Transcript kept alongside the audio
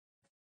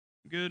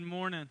Good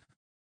morning.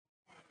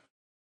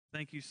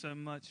 Thank you so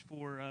much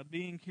for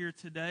being here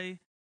today.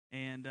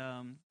 And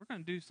we're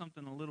going to do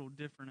something a little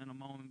different in a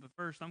moment. But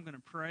first, I'm going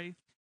to pray,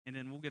 and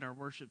then we'll get our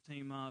worship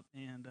team up.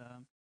 And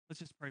let's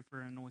just pray for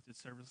an anointed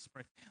service. Let's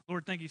pray.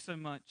 Lord, thank you so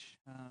much,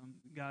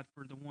 God,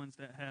 for the ones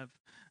that have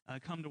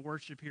come to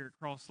worship here at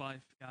Cross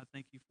Life. God,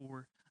 thank you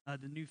for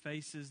the new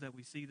faces that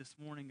we see this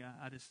morning.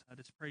 I just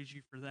praise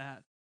you for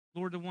that.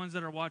 Lord, the ones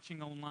that are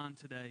watching online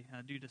today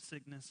due to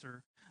sickness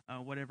or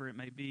whatever it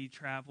may be,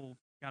 travel,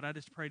 God, I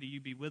just pray that you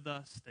be with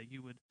us, that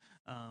you would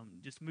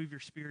just move your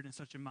spirit in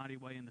such a mighty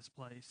way in this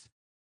place.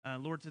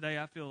 Lord, today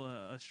I feel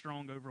a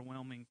strong,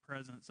 overwhelming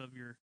presence of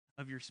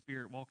your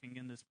spirit walking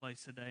in this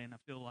place today, and I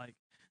feel like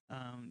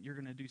you're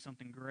going to do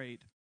something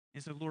great.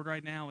 And so, Lord,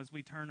 right now, as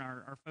we turn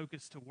our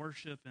focus to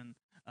worship and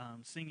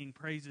singing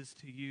praises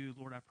to you,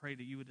 Lord, I pray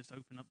that you would just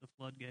open up the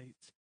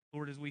floodgates.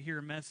 Lord, as we hear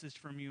a message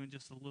from you in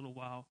just a little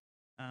while,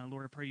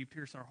 Lord, I pray you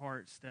pierce our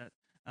hearts, that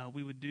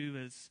we would do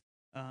as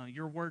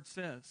your word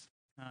says,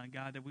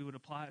 God, that we would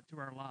apply it to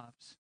our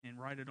lives and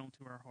write it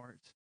onto our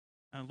hearts.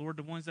 Lord,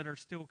 the ones that are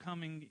still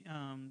coming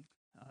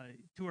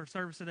to our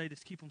service today,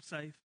 just keep them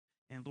safe.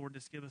 And Lord,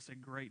 just give us a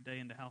great day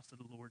in the house of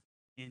the Lord.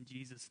 In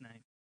Jesus'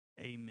 name,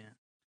 amen.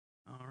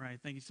 All right,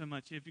 thank you so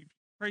much. If you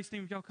praise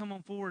team, if y'all come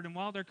on forward, and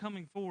while they're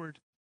coming forward,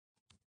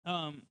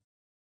 we're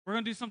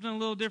going to do something a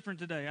little different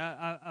today.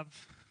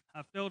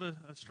 I've felt a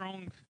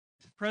strong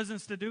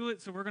presence to do it,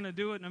 so we're going to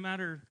do it no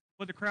matter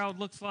what the crowd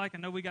looks like. I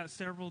know we got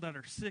several that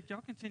are sick.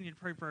 Y'all continue to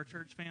pray for our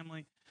church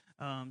family.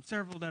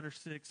 Several that are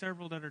sick,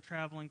 several that are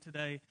traveling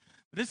today.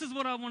 But this is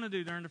what I want to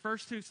do during the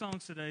first two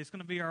songs today. It's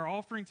going to be our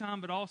offering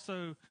time, but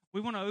also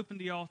we want to open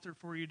the altar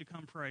for you to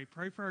come pray.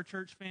 Pray for our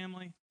church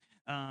family.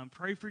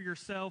 Pray for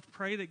yourself.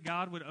 Pray that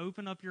God would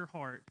open up your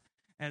heart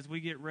as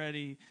we get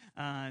ready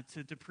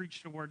to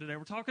preach the word today.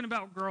 We're talking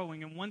about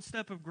growing, and one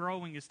step of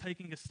growing is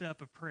taking a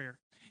step of prayer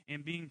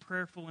and being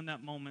prayerful in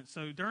that moment.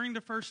 So during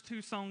the first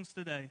two songs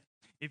today,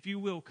 if you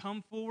will,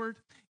 come forward,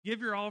 give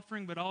your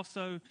offering, but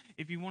also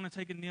if you want to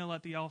take a kneel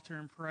at the altar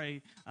and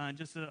pray,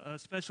 just a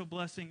special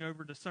blessing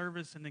over the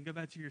service, and then go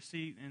back to your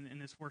seat and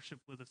just worship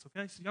with us,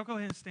 okay? So y'all go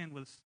ahead and stand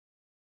with us.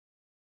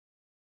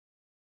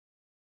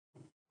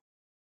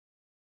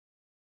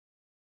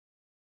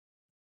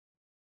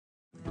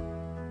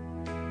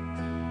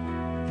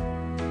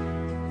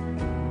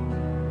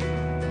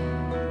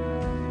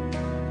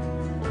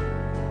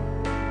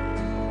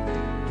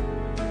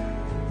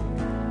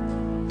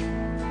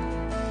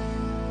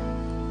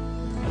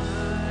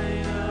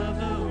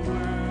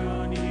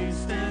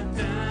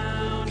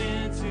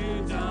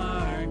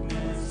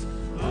 Darkness,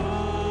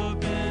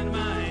 open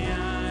my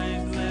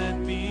eyes, let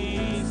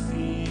me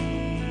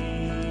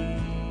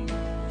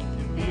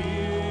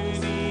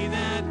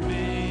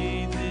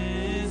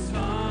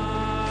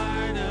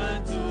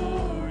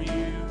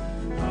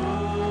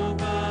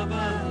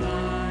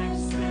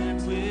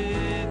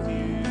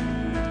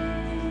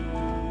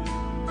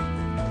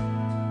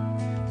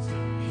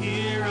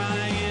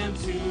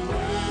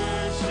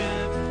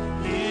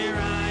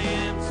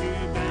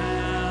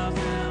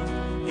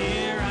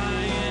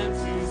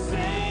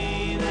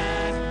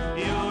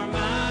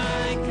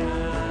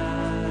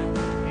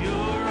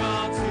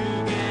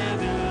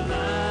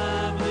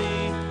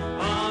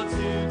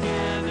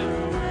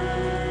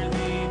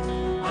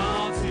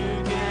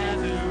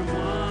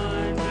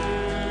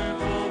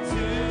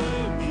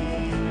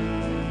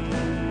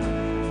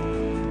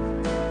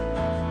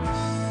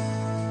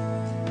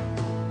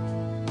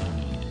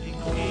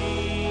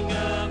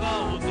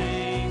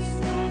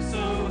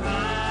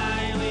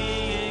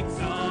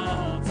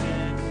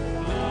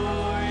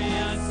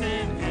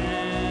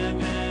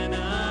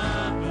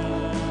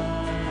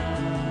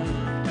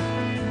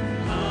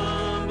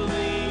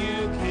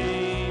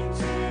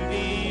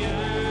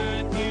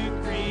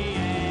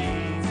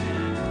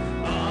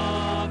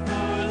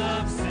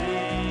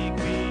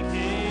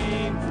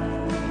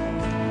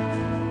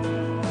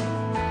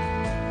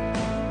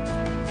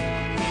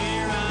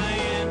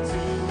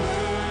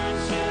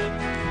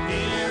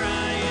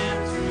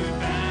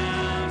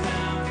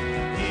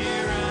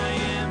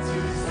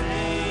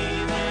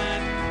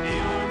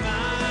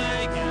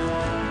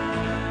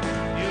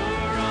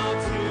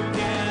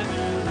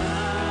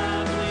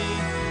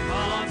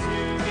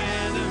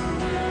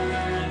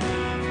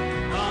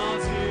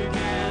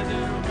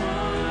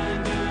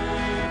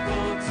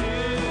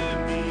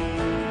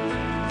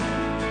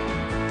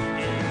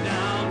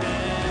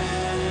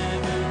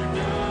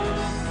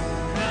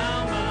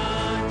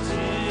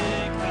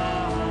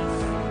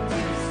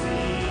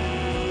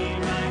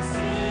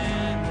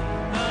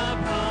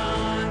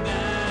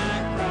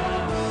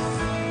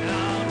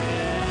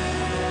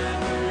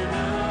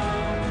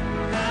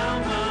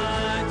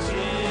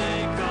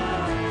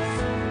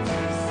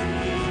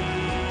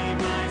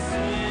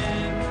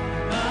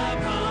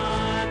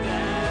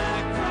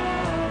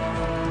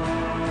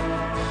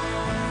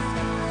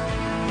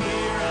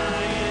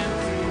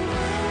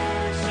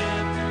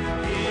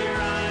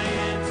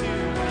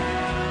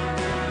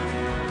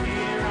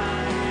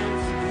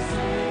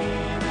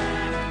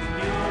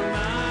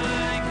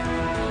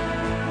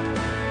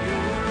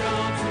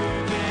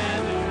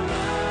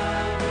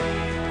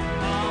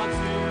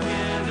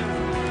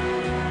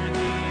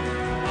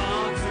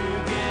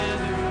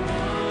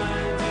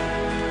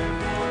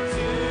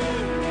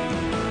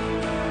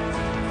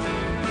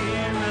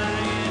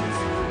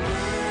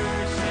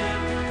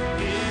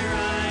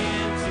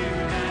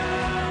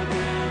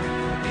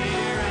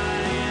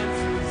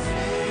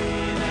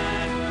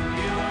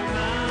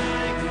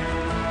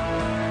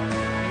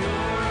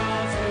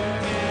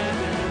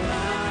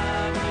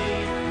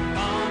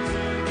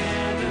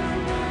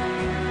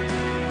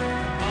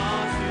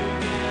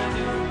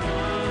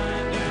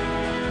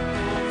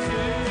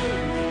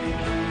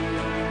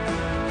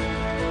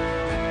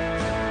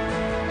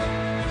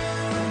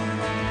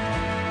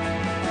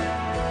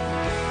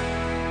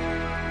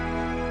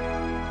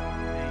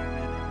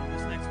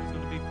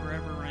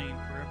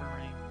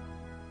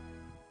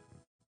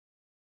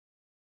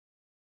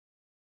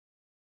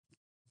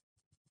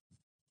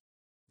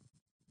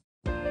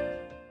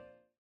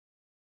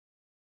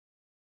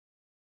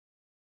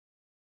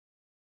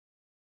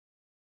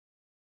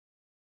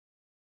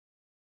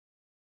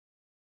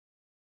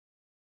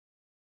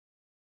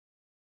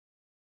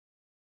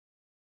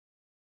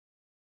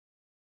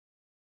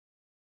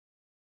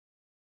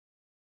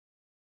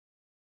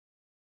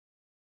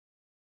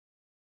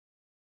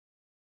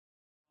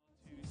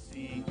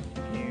sing.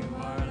 You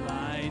are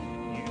light,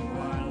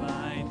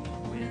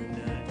 when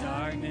the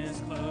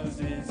darkness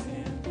closes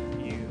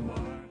in. You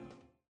are.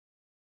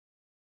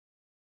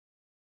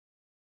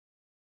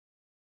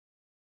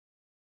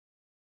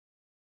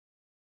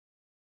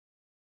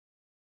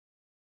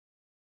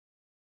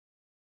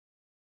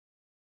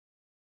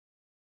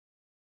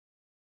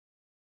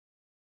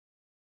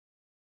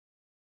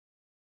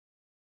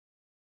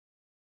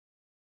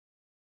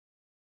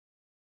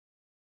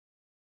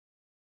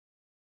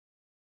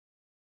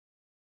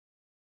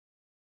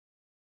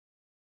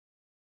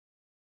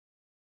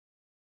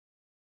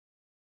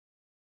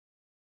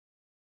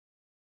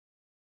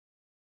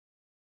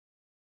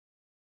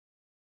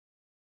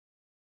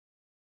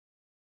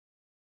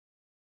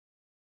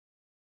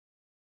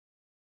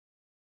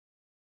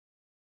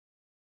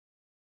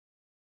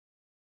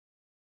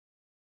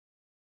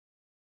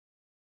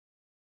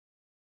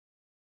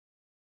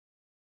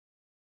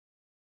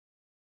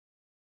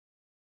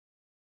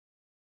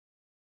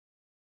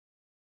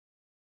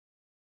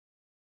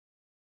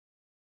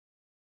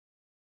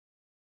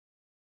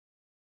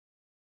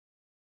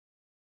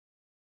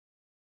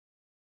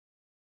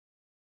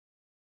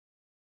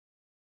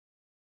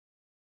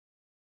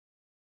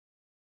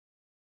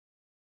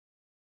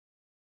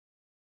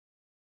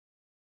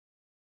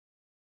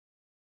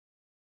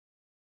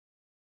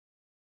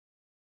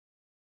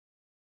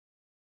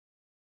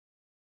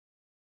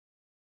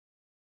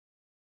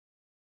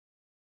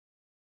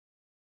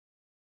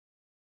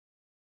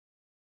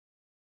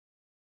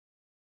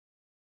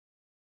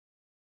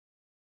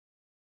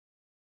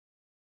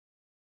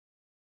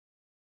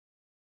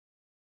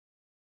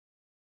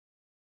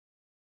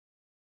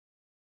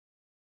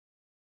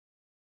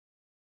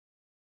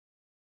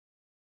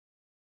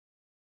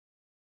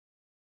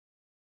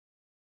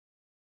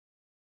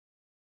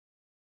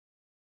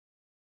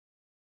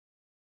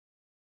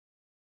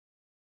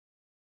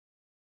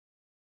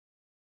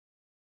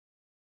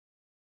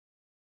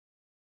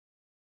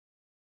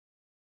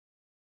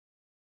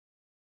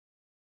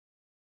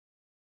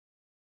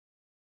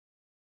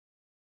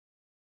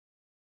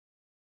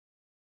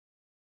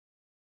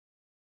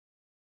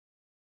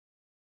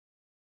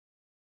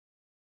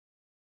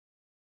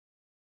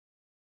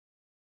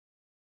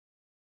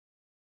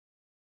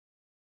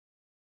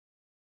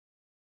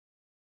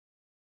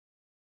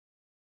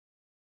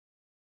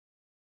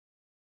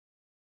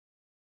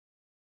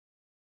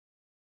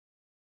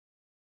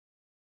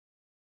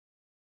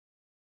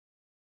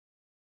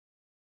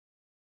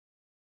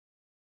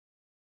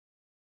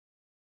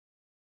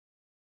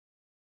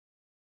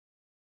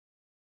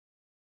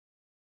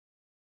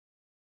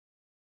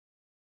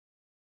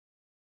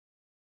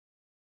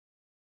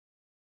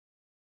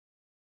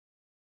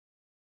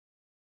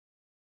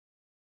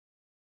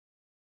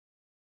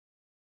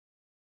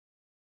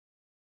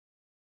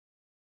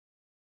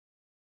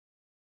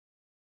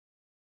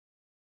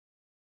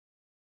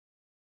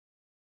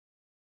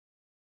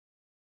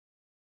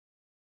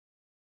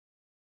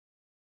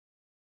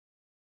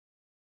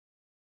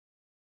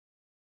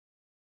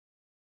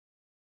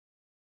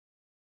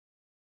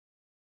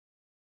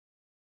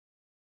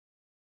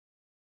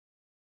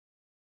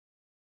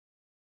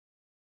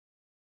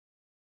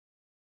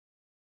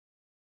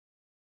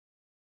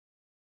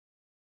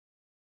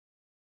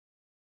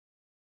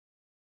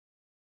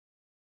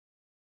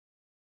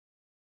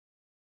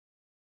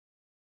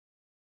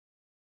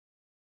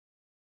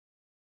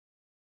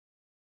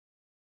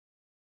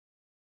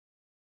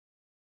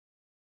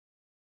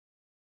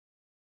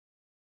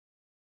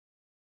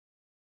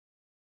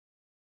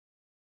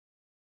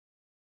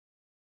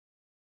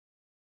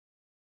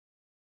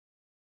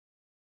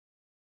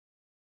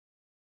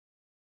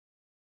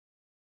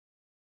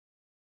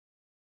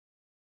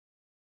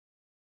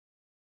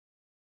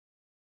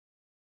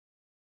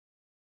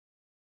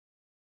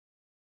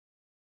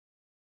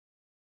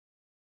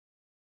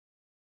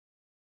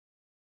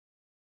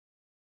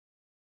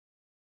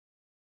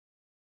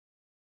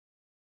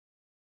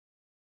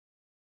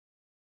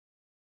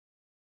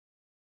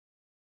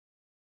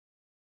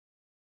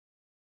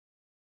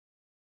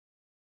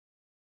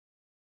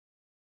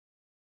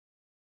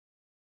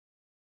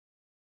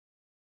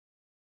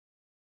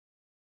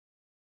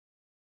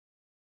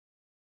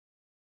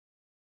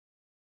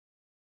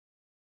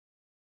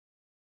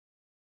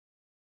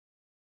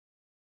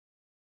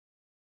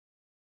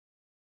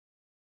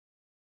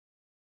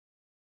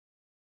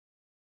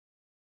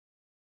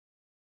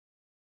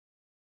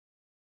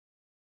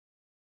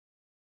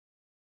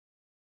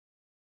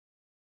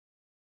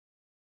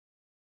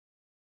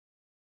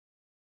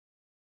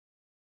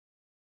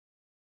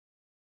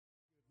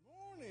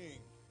 Morning.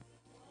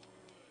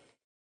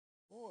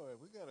 Boy,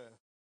 we got a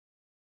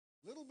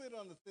little bit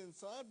on the thin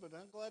side, but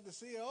I'm glad to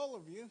see all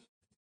of you.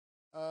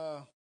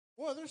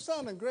 Boy, they're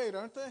sounding great,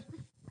 aren't they?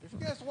 If you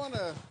guys want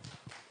to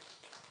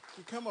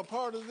become a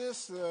part of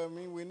this,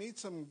 we need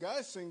some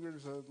guy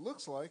singers, it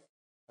looks like.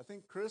 I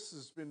think Chris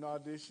has been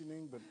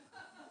auditioning, but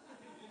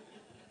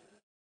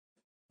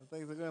I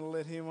think they're going to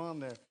let him on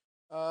there.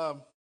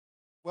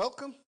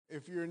 Welcome.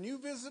 If you're a new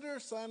visitor,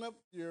 sign up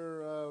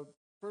your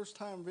first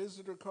time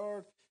visitor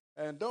card.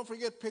 And don't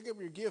forget to pick up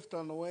your gift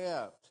on the way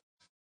out.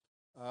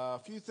 A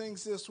few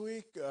things this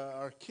week.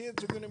 Our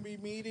kids are going to be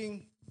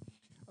meeting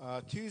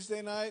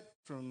Tuesday night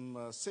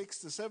from 6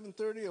 to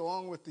 7:30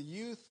 along with the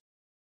youth.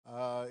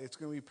 It's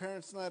going to be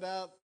Parents' Night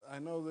Out. I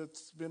know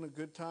that's been a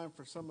good time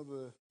for some of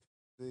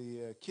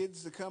the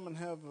kids to come and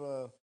have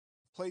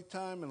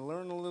playtime and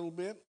learn a little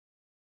bit.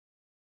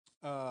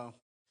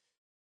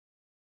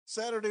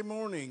 Saturday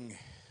morning,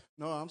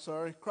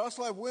 Cross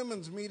Life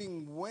Women's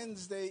meeting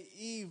Wednesday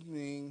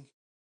evening.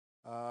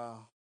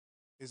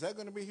 Is that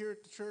going to be here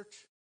at the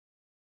church?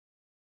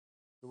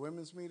 The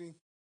women's meeting?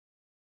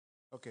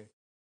 Okay.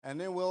 And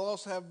then we'll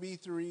also have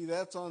B3.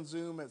 That's on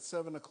Zoom at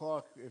 7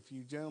 o'clock. If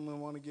you gentlemen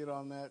want to get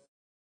on that,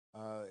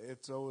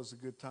 it's always a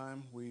good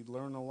time. We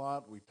learn a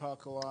lot. We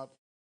talk a lot.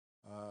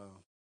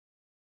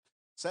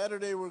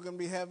 Saturday, we're going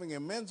to be having a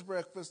men's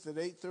breakfast at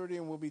 8:30,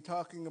 and we'll be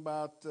talking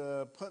about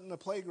putting the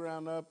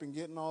playground up and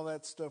getting all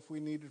that stuff we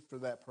needed for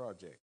that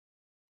project.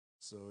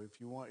 So if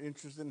you want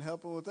interested in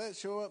helping with that,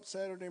 show up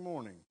Saturday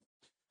morning.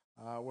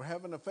 We're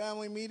having a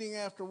family meeting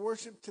after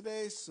worship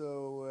today,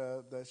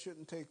 so that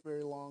shouldn't take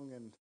very long,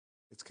 and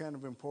it's kind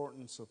of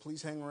important, so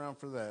please hang around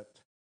for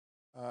that.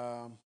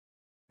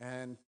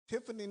 And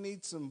Tiffany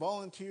needs some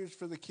volunteers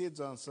for the kids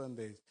on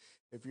Sundays.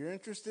 If you're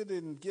interested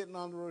in getting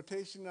on the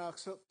rotation in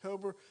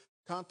October,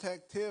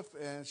 contact Tiff,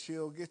 and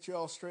she'll get you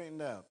all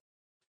straightened out.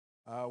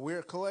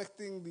 We're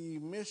collecting the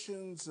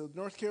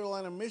North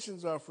Carolina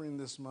missions offering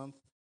this month,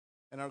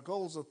 and our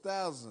goal is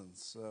 1,000.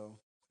 So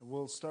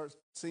we'll start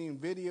seeing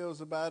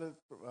videos about it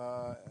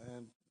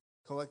and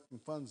collecting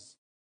funds.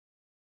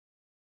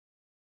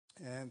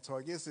 And so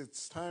I guess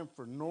it's time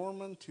for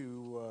Norman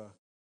to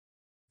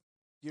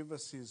give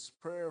us his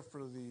prayer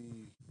for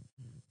the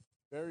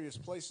various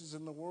places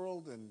in the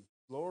world, and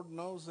Lord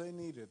knows they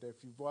need it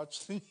if you've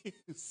watched the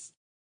news.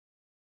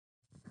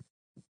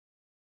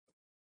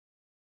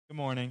 Good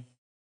morning.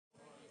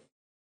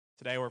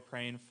 Today we're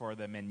praying for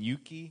the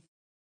Menyuki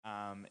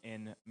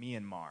in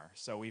Myanmar.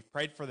 So we've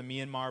prayed for the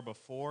Myanmar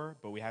before,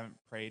 but we haven't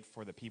prayed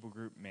for the people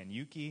group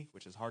Menyuki,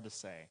 which is hard to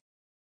say.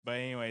 But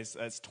anyways,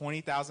 it's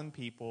 20,000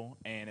 people,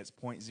 and it's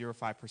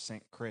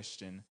 0.05%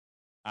 Christian.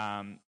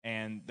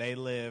 And they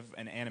live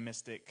an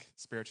animistic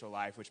spiritual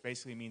life, which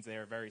basically means they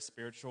are very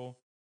spiritual,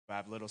 but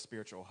have little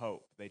spiritual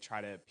hope. They try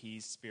to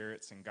appease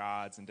spirits and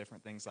gods and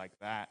different things like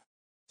that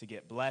to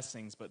get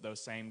blessings, but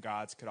those same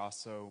gods could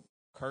also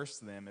curse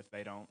them if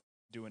they don't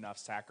do enough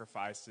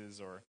sacrifices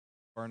or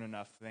burn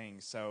enough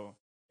things. So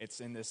it's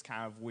in this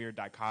kind of weird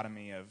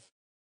dichotomy of,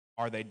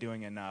 are they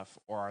doing enough,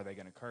 or are they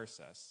going to curse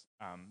us?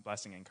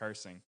 Blessing and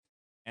cursing.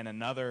 And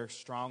another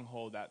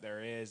stronghold that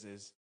there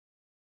is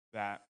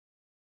that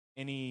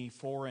any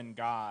foreign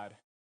god,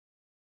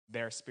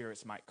 their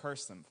spirits might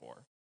curse them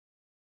for.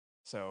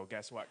 So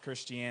guess what?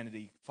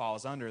 Christianity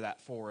falls under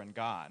that foreign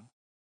god.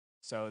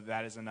 So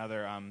that is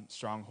another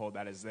stronghold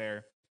that is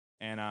there.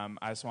 And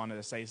I just wanted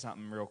to say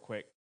something real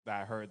quick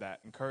that I heard that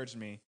encouraged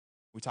me.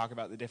 We talk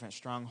about the different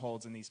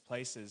strongholds in these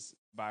places,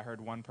 but I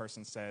heard one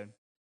person said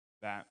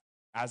that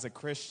as a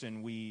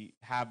Christian, we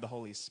have the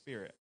Holy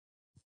Spirit.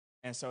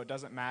 And so it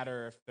doesn't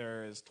matter if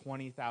there's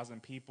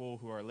 20,000 people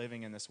who are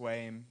living in this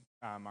way and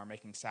are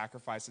making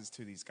sacrifices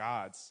to these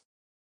gods.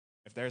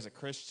 If there's a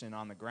Christian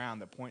on the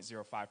ground, the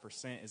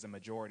 0.05% is a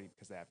majority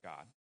because they have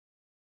God.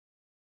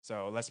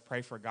 So let's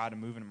pray for God to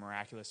move in a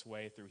miraculous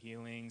way through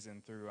healings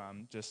and through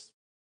just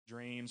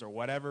dreams or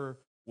whatever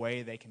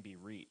way they can be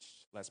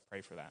reached. Let's pray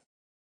for that.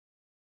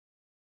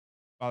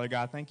 Father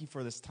God, thank you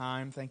for this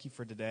time. Thank you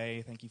for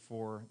today. Thank you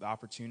for the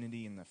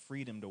opportunity and the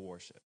freedom to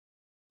worship.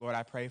 Lord,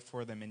 I pray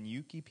for the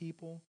Menyuki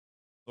people.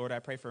 Lord, I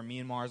pray for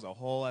Myanmar as a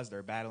whole as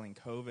they're battling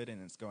COVID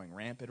and it's going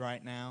rampant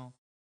right now.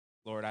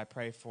 Lord, I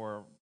pray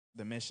for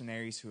the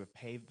missionaries who have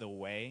paved the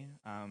way,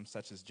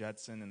 such as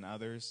Judson and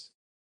others,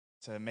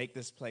 to make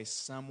this place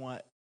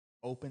somewhat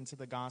open to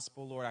the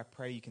gospel. Lord, I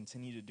pray you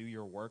continue to do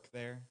your work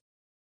there.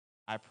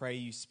 I pray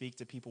you speak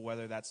to people,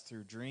 whether that's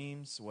through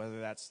dreams, whether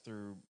that's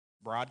through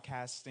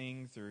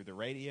broadcasting, through the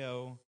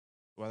radio,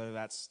 whether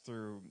that's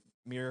through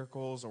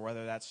miracles, or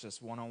whether that's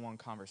just one-on-one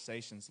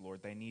conversations.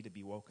 Lord, they need to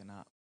be woken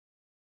up.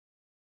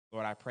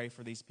 Lord, I pray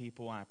for these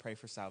people, and I pray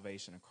for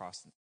salvation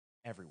across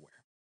everywhere,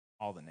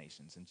 all the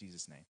nations. In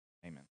Jesus' name,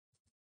 amen.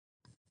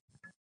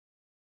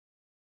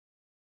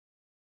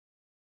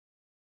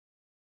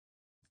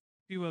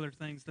 Few other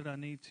things that I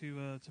need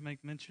to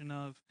make mention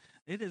of.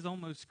 It is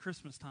almost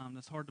Christmas time.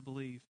 That's hard to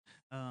believe,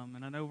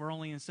 and I know we're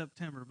only in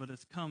September, but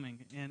it's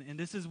coming, and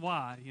this is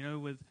why,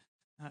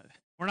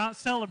 we're not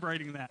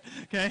celebrating that.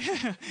 Okay,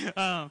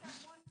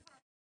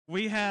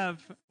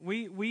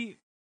 we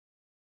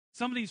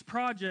some of these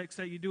projects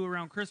that you do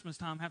around Christmas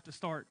time have to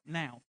start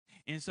now,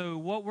 and so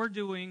what we're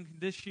doing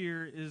this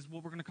year is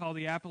what we're going to call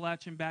the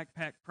Appalachian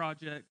Backpack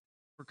Project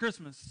for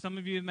Christmas. Some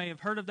of you may have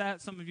heard of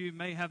that. Some of you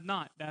may have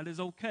not. That is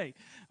okay.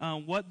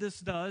 What this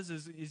does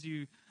is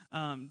you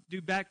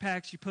do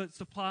backpacks. You put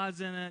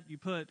supplies in it. You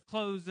put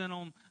clothes in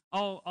them,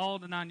 all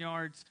the 9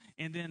 yards,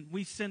 and then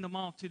we send them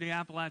off to the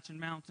Appalachian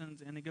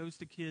Mountains, and it goes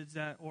to kids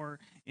that are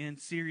in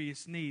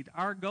serious need.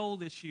 Our goal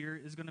this year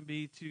is going to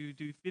be to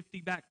do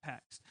 50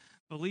 backpacks.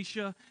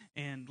 Felicia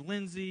and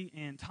Lindsay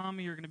and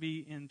Tommy are going to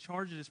be in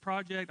charge of this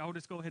project. I'll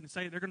just go ahead and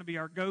say it. They're going to be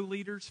our go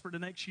leaders for the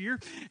next year,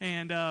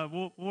 and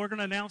we're going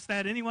to announce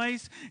that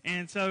anyways.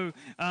 And so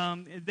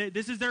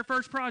this is their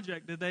first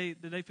project that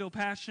they feel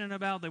passionate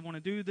about. They want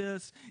to do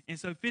this, and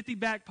so 50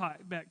 backpacks.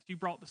 You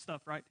brought the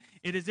stuff, right?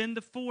 It is in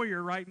the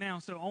foyer right now.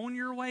 So on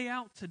your way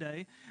out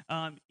today,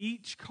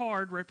 each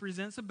card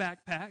represents a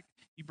backpack.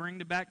 You bring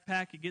the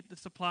backpack, you get the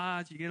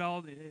supplies, you get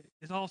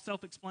it's all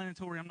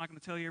self-explanatory. I'm not going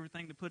to tell you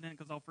everything to put in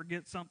because I'll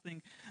forget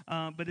something.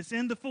 But it's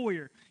in the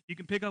foyer. You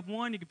can pick up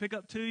one, you can pick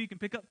up two, you can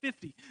pick up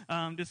 50.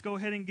 Just go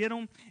ahead and get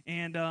them.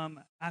 And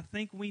I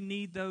think we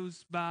need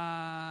those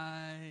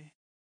by,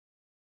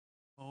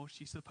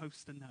 she's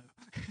supposed to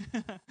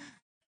know.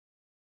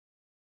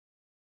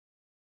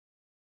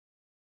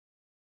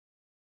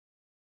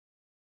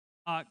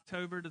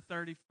 October the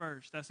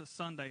 31st. That's a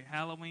Sunday.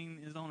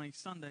 Halloween is on a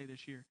Sunday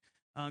this year.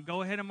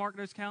 Go ahead and mark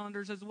those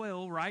calendars as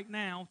well. Right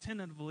now,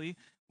 tentatively,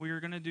 we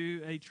are going to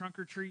do a trunk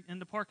or treat in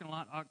the parking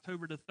lot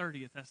October the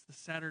 30th. That's the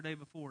Saturday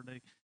before.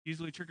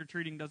 Usually trick or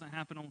treating doesn't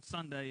happen on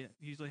Sunday. It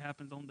usually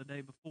happens on the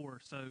day before.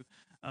 So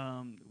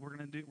we're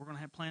going to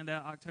have planned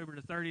out October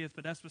the 30th.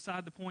 But that's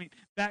beside the point.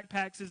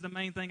 Backpacks is the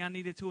main thing I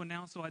needed to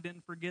announce, so I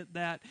didn't forget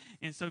that.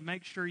 And so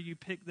make sure you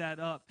pick that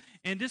up.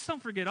 And just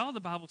don't forget all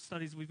the Bible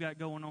studies we've got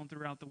going on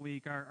throughout the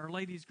week. Our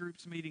ladies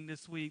group's meeting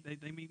this week.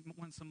 They meet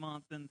once a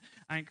month, and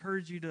I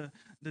encourage you to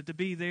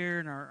be there.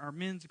 And our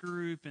men's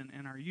group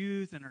and our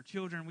youth and our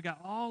children. We got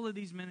all of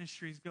these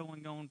ministries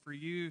going on for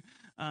you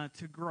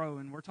to grow.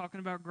 And we're talking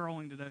about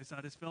growing today. So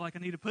I just feel like I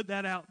need to put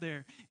that out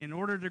there. In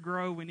order to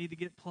grow, we need to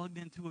get plugged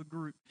into a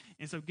group.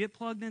 And so get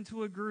plugged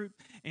into a group.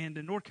 And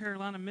the North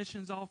Carolina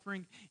Missions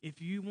Offering,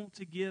 if you want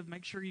to give,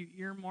 make sure you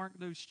earmark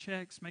those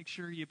checks. Make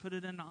sure you put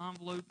it in the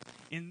envelope.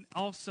 And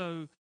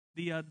also,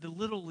 the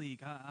Little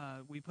League.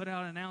 We put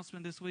out an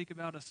announcement this week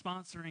about us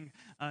sponsoring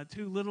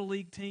 2 Little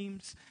League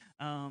teams.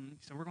 So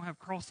we're going to have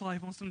Cross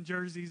Life on some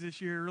jerseys this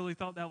year. Really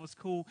thought that was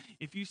cool.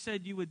 If you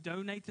said you would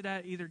donate to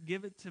that, either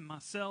give it to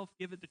myself,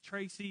 give it to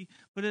Tracy,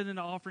 put it in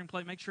the offering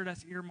plate. Make sure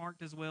that's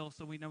earmarked as well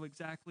so we know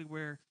exactly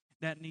where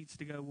that needs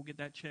to go. We'll get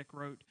that check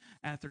wrote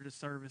after the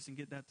service and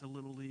get that to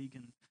Little League.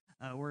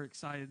 And we're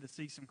excited to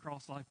see some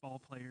Cross Life ball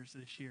players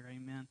this year.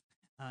 Amen.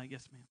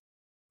 Yes, ma'am.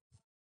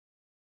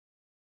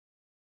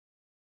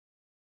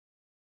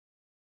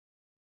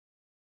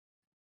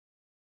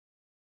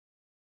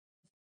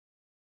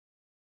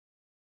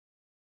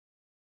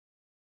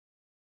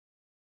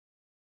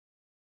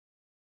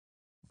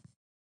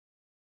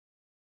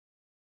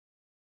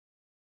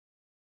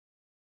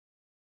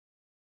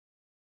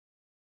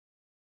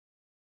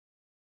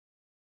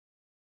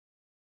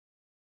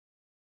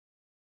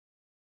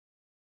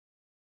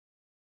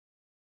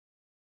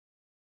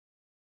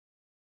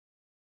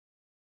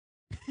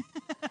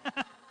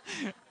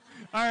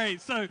 All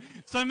right, so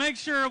make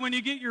sure when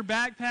you get your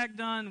backpack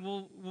done,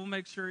 we'll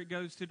make sure it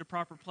goes to the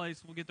proper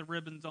place. We'll get the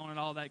ribbons on it,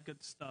 all that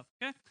good stuff.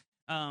 Okay,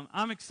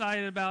 I'm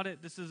excited about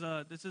it. This is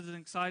an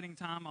exciting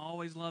time. I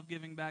always love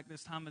giving back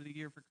this time of the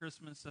year for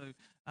Christmas. So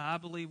I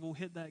believe we'll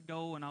hit that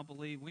goal, and I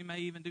believe we may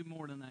even do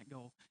more than that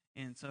goal.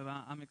 And so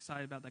I'm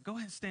excited about that. Go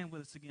ahead and stand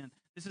with us again.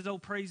 This is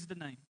Praise the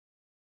Name.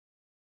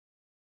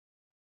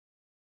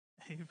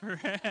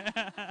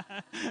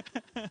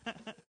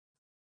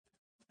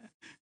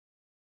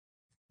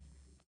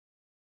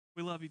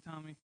 We love you,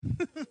 Tommy.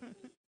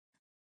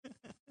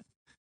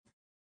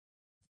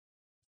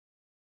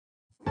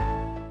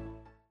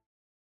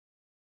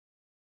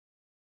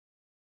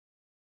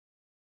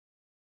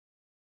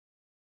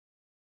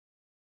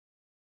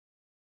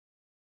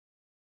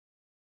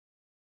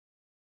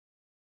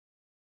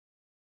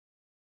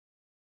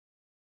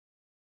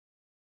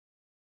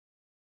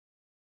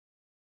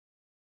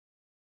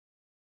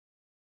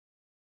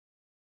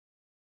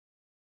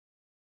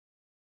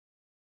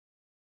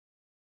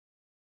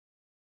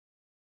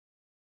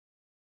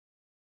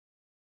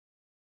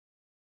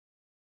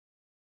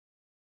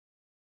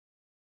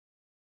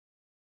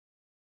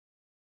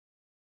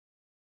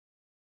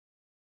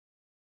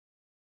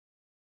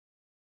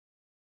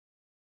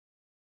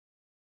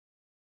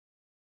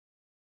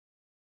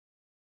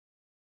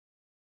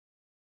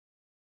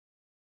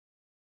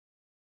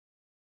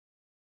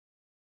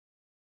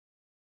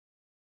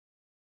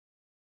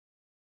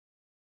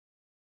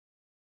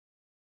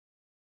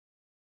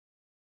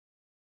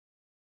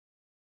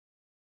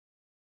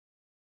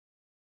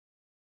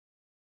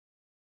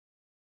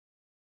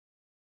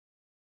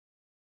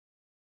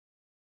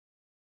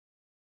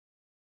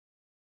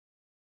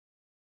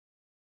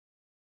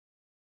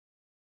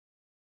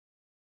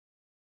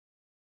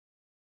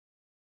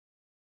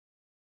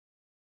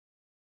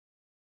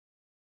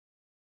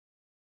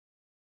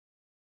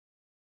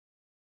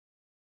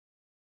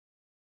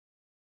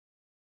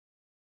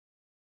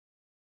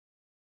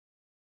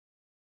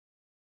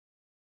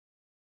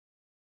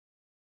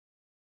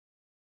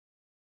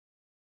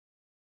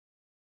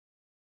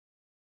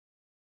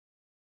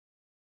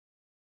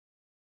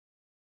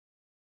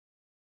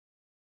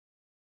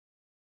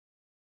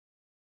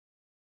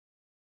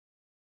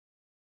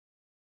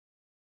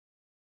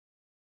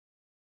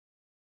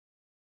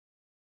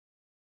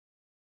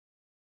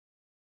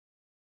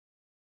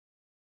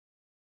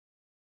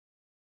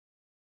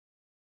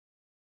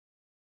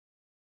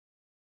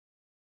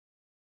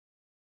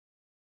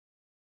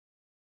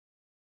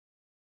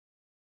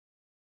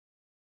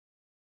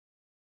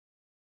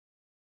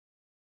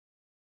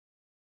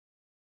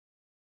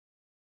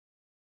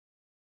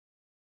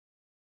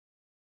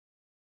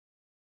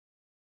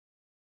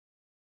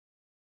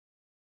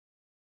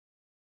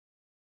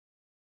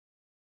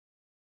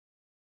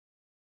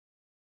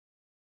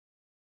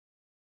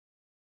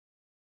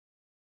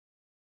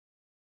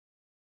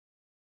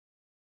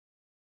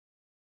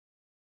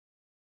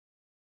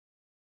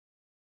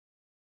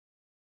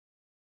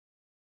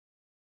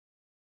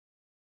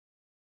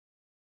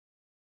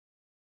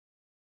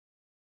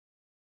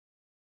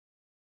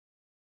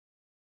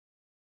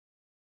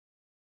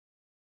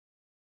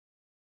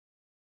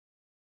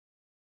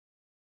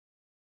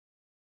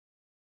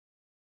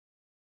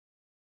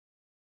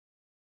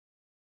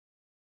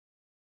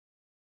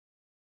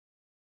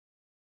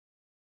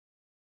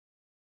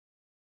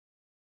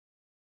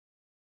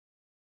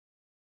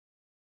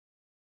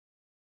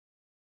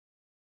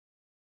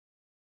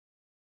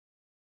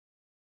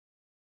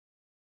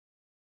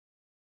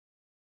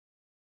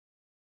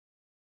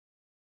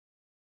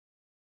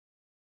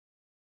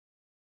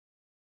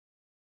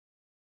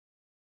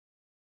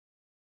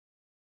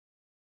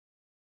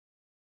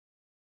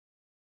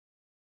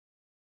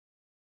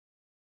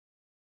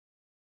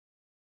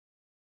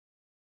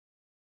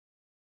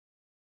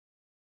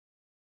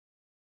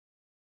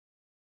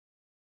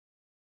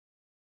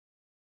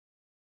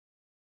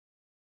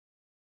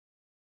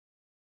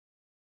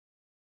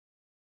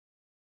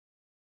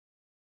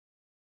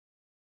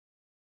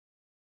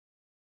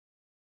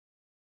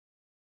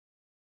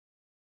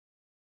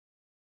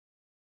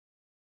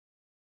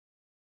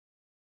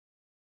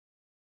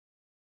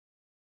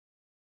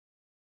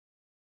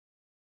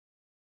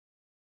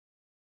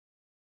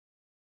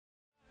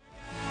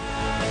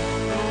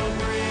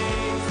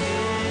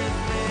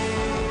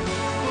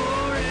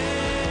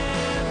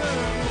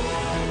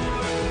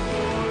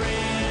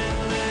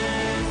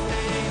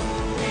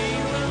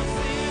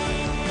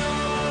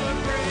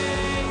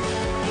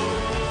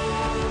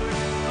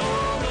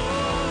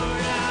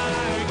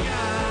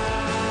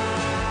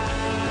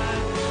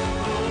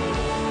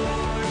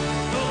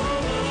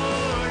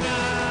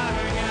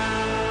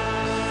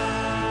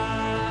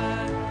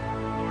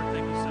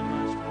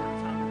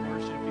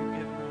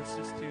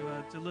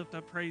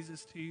 up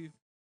praises to you.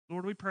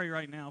 Lord, we pray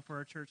right now for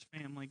our church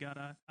family. God,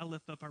 I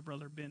lift up our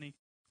brother Benny.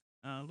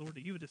 Lord,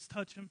 that you would just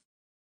touch him.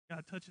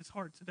 God, touch his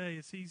heart today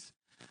as he's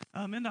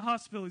in the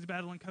hospital. He's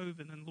battling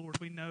COVID. And Lord,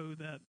 we know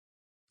that,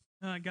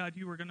 God,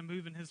 you are going to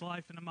move in his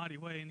life in a mighty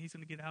way, and he's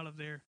going to get out of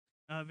there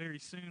very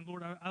soon.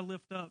 Lord, I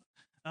lift up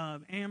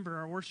Amber,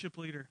 our worship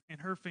leader, and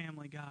her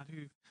family, God,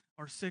 who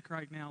are sick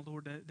right now.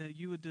 Lord, that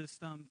you would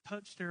just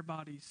touch their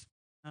bodies.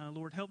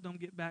 Lord, help them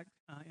get back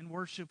in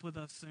worship with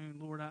us soon.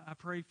 Lord, I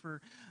pray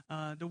for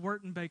the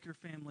Wurton Baker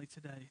family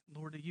today.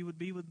 Lord, that you would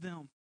be with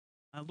them.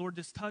 Lord,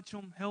 just touch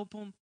them, help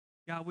them.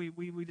 God,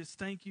 we just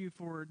thank you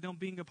for them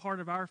being a part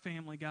of our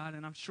family, God,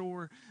 and I'm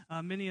sure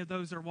many of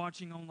those are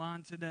watching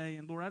online today.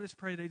 And Lord, I just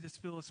pray they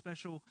just feel a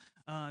special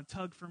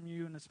tug from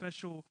you and a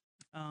special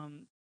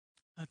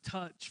a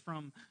touch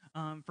from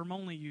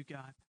only you,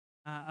 God.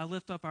 I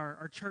lift up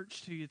our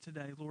church to you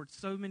today, Lord.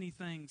 So many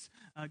things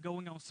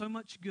going on, so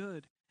much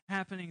good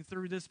happening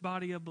through this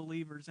body of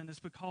believers, and it's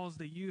because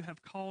that you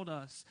have called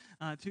us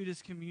to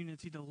this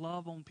community to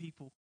love on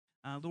people.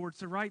 Lord,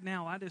 so right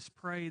now, I just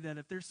pray that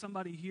if there's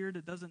somebody here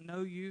that doesn't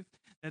know you,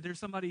 that there's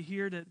somebody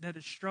here that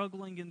is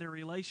struggling in their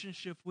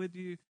relationship with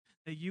you,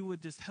 that you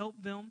would just help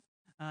them.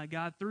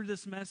 God, through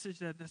this message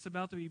that's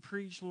about to be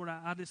preached, Lord,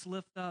 I just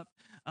lift up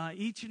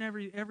each and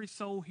every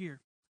soul here.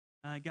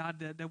 God,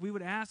 that we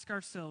would ask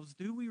ourselves,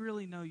 do we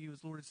really know you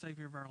as Lord and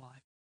Savior of our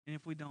life? And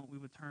if we don't, we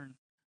would turn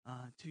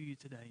to you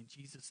today. In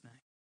Jesus'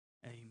 name,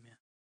 amen.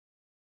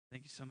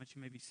 Thank you so much.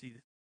 You may be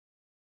seated.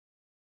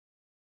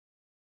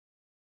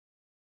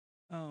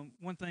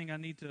 One thing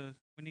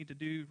we need to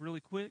do really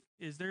quick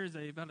is there is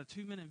about a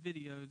 2-minute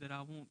video that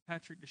I want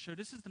Patrick to show.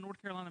 This is the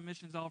North Carolina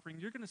Missions Offering.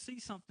 You're going to see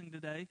something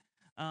today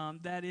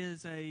that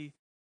is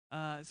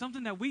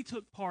something that we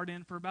took part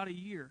in for about a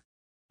year.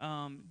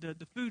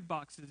 The food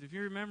boxes. If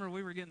you remember,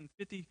 we were getting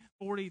 50,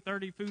 40,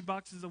 30 food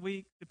boxes a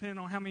week, depending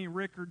on how many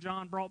Rick or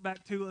John brought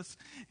back to us,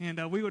 and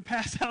we would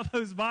pass out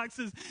those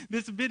boxes.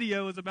 This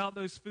video is about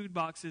those food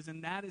boxes,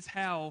 and that is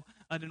how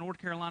the North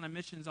Carolina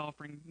Missions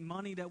Offering,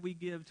 money that we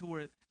give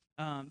toward it,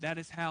 that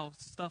is how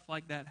stuff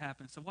like that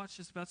happens. So watch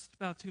this, about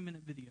a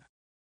 2-minute video.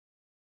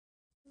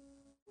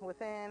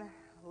 Within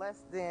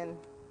less than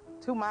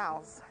 2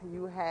 miles,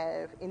 you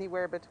have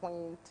anywhere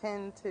between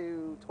 10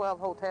 to 12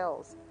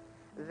 hotels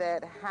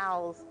that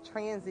house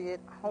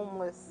transient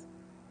homeless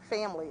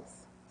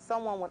families.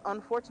 Someone with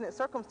unfortunate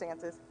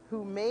circumstances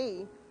who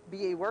may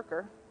be a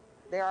worker,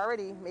 they're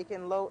already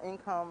making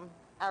low-income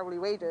hourly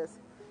wages,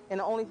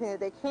 and the only thing that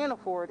they can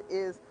afford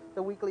is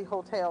the weekly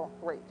hotel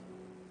rate.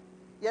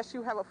 Yes,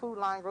 you have a Food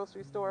Line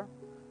grocery store,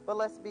 but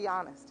let's be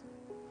honest.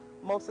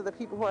 Most of the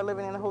people who are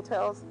living in the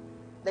hotels,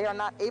 they are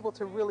not able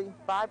to really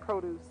buy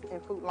produce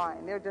in Food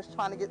Line. They're just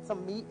trying to get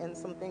some meat and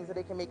some things that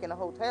they can make in a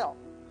hotel.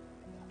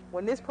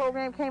 When this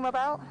program came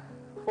about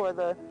for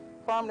the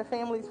Farm to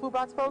Families Food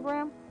Box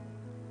program,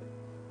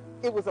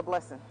 it was a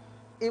blessing.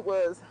 It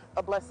was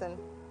a blessing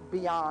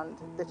beyond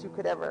that you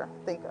could ever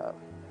think of.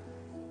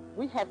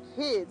 We have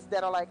kids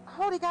that are like,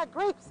 oh, they got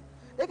grapes,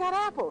 they got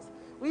apples.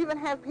 We even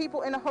have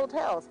people in the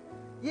hotels.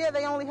 Yeah,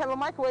 they only have a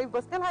microwave,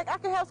 but they're like, I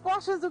can have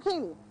squash and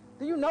zucchini.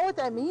 Do you know what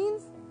that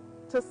means?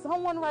 To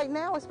someone right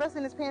now, especially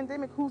in this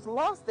pandemic, who's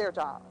lost their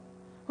job,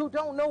 who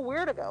don't know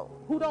where to go,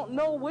 who don't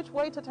know which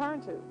way to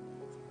turn to.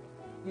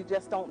 You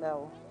just don't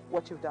know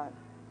what you've done.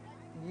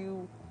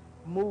 You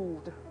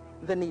moved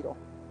the needle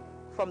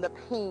from the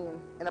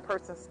pain in a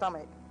person's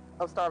stomach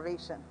of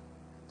starvation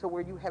to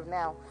where you have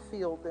now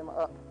filled them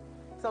up.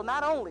 So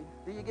not only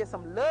do you get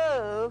some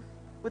love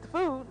with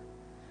food,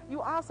 you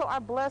also are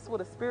blessed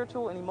with a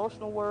spiritual and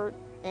emotional word,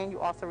 and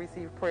you also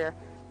receive prayer.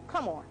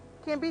 Come on,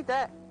 can't beat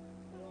that.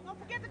 Don't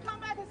forget to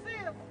come back and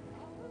see us.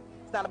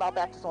 It's not about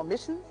Baptist on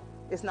Missions.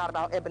 It's not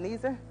about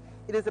Ebenezer.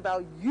 It is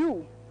about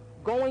you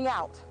going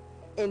out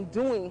and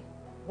doing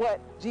what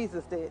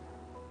Jesus did,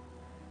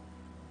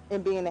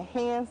 and being the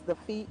hands, the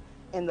feet,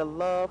 and the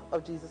love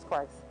of Jesus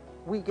Christ.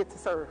 We get to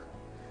serve.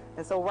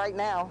 And so right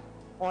now,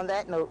 on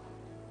that note,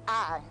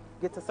 I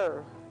get to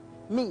serve.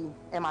 Me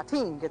and my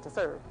team get to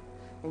serve.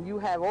 And you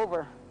have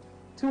over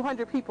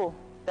 200 people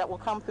that will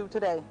come through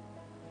today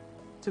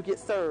to get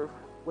served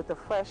with the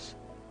fresh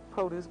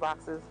produce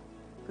boxes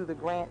through the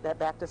grant that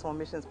Baptist on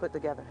Missions put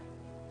together.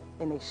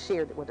 And they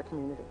shared it with the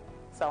community.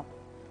 So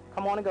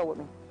come on and go with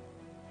me.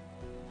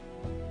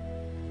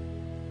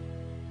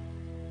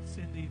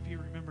 Cindy, if you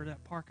remember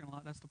that parking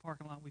lot, that's the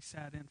parking lot we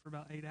sat in for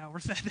about 8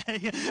 hours that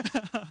day.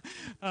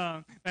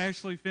 I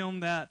actually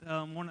filmed that.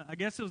 I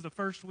guess it was the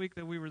first week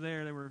that we were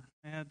there.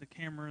 They had the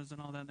cameras and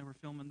all that, and they were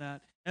filming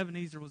that.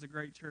 Ebenezer was a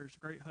great church,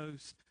 great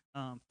host,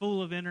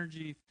 full of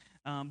energy.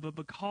 But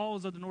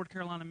because of the North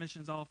Carolina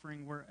Missions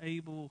Offering, we're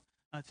able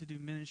to do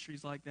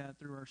ministries like that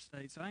through our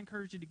state. So I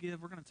encourage you to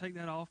give. We're going to take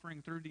that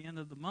offering through the end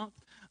of the month.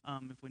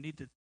 If we need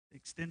to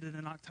extend it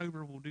in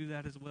October, we'll do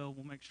that as well.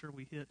 We'll make sure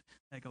we hit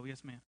that goal.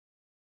 Yes, ma'am.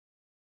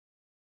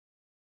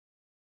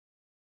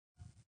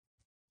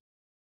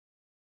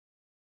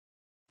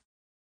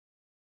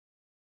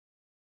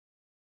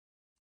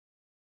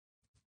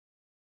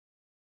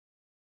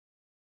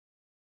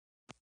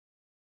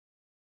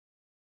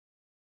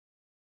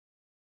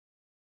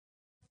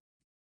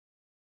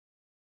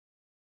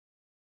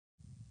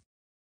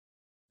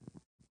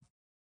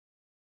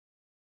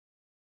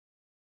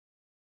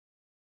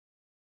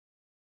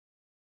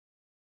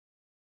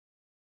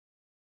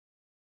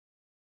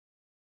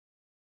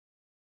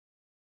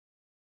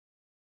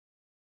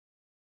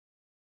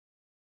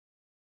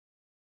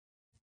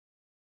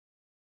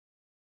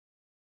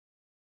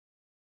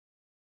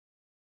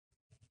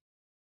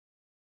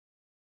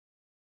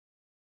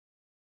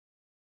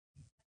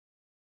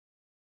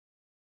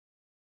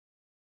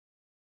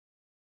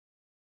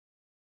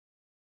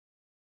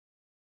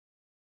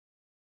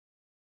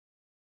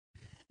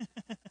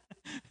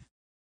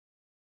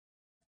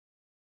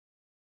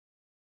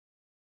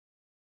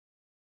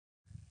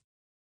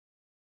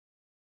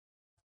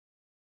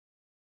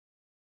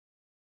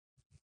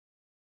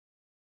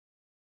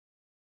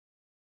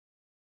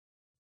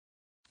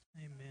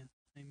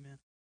 Amen.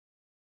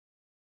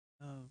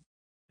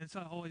 It's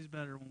always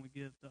better when we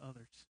give to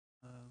others.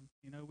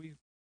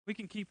 We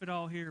can keep it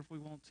all here if we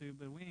want to,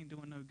 but we ain't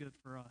doing no good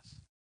for us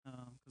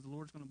because the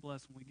Lord's going to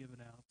bless when we give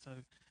it out. So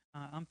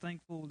I'm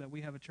thankful that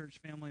we have a church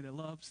family that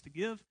loves to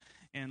give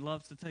and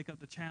loves to take up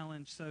the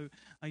challenge. So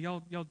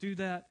y'all do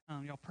that.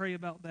 Y'all pray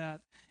about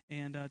that.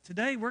 And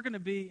today we're going to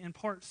be in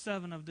part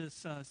 7 of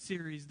this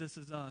series, This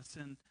Is Us.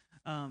 And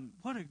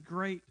what a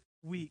great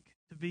week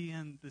to be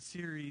in the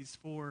series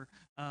for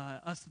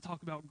us to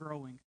talk about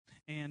growing.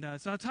 And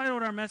so I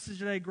titled our message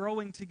today,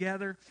 Growing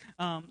Together.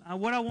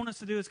 What I want us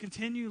to do is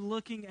continue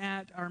looking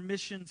at our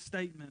mission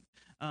statement.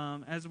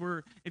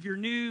 If you're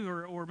new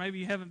or maybe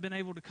you haven't been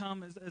able to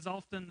come as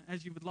often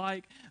as you would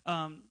like,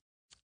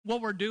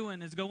 what we're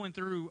doing is going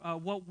through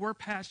what we're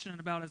passionate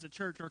about as a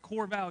church, our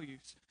core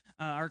values.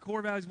 Our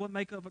core values, what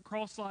make up a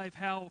Cross Life,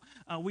 how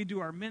we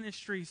do our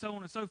ministry, so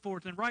on and so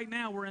forth. And right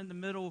now we're in the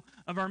middle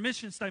of our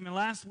mission statement.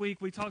 Last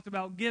week we talked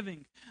about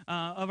giving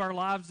of our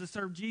lives to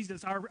serve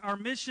Jesus. Our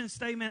mission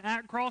statement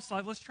at Cross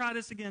Life, let's try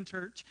this again,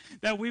 church,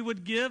 that we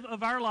would give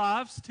of our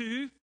lives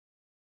to,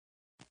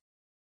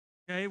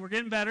 okay, we're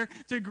getting better,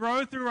 to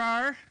grow through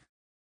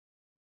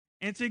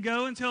and to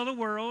go and tell the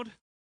world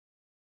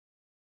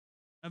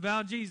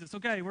about Jesus.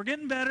 Okay, we're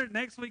getting better.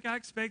 Next week, I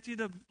expect you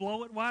to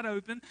blow it wide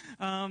open.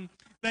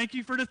 Thank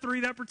you for the 3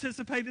 that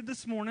participated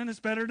this morning.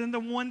 It's better than the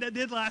 1 that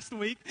did last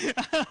week.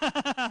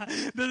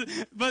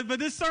 But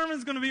this sermon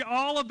is going to be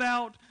all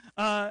about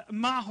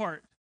my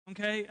heart.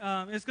 Okay,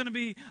 it's going to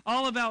be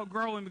all about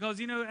growing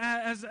because,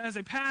 as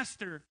a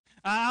pastor,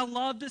 I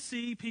love to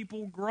see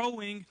people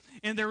growing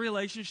in their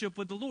relationship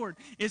with the Lord.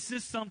 It's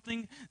just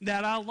something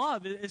that I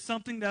love. It's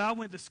something that I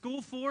went to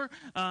school for.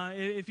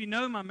 If you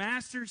know, my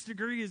master's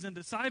degree is in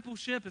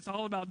discipleship. It's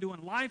all about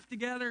doing life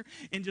together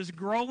and just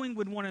growing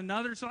with one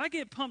another. So I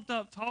get pumped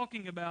up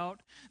talking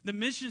about the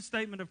mission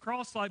statement of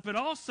Cross Life, but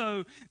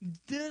also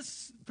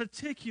this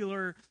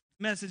particular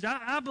message.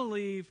 I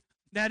believe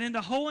that in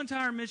the whole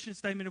entire mission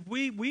statement, if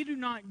we do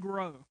not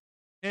grow,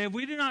 if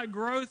we do not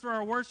grow through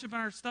our worship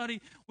and our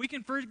study, we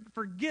can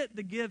forget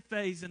the give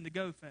phase and the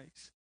go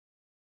phase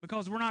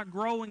because we're not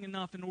growing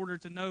enough in order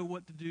to know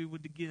what to do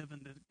with the give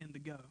and the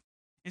go.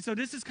 And so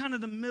this is kind of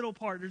the middle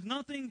part. There's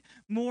nothing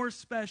more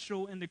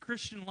special in the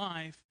Christian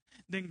life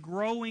than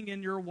growing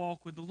in your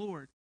walk with the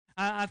Lord.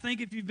 I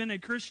think if you've been a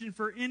Christian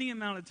for any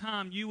amount of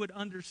time, you would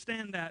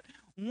understand that.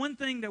 One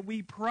thing that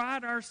we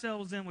pride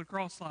ourselves in with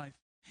Cross Life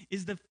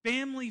is the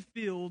family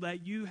feel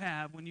that you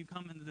have when you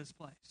come into this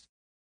place.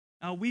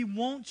 We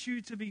want you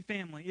to be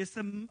family. It's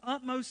the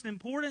utmost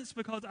importance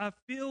because I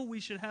feel we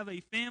should have a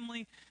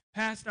family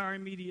past our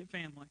immediate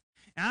family.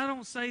 And I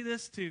don't say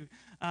this to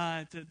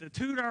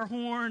toot our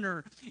horn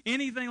or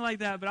anything like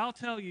that, but I'll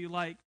tell you,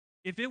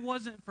 if it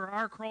wasn't for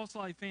our Cross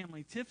Life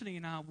family, Tiffany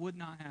and I would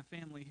not have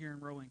family here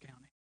in Rowan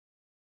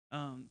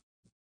County.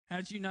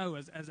 As you know,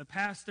 as a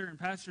pastor and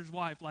pastor's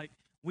wife,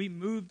 we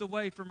moved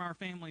away from our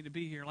family to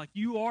be here.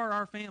 You are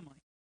our family.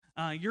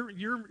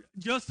 You're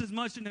just as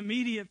much an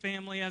immediate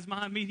family as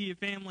my immediate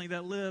family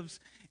that lives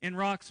in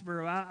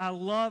Roxborough. I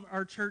love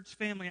our church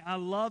family. I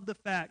love the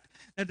fact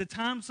that the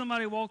time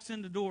somebody walks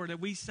in the door that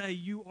we say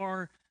you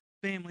are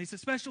family. It's a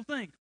special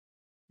thing.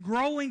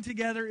 Growing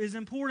together is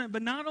important,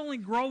 but not only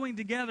growing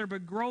together,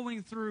 but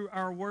growing through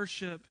our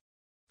worship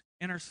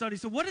and our study.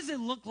 So what does it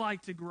look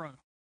like to grow?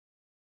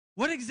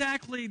 What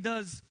exactly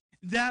does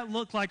that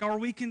look like? Are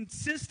we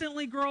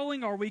consistently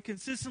growing? Are we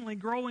consistently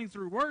growing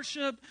through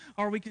worship?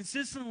 Are we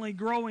consistently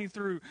growing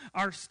through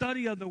our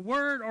study of the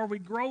Word? Are we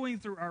growing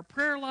through our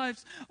prayer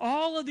lives?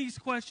 All of these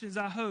questions,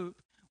 I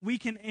hope, we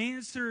can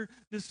answer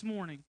this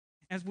morning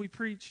as we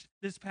preach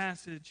this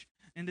passage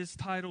and this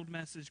titled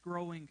message,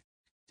 Growing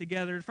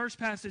Together. The first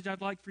passage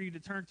I'd like for you to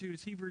turn to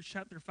is Hebrews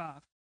chapter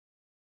 5.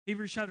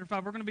 Hebrews chapter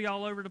 5. We're going to be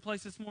all over the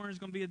place this morning. It's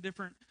going to be a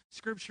different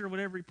scripture with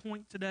every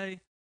point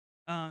today.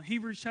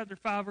 Hebrews chapter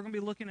 5, we're going to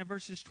be looking at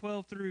verses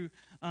 12 through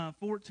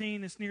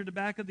 14. It's near the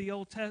back of the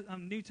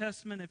New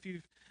Testament if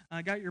you've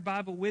got your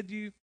Bible with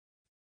you.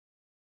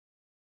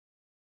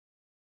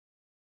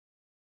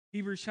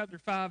 Hebrews chapter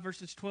 5,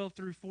 verses 12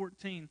 through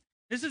 14.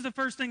 This is the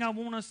first thing I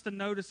want us to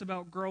notice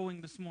about growing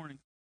this morning.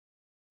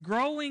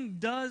 Growing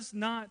does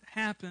not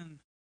happen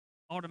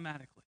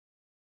automatically.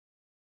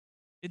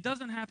 It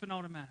doesn't happen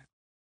automatically.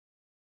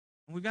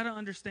 And we've got to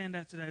understand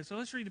that today. So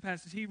let's read the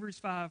passage, Hebrews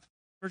 5,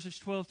 verses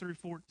 12 through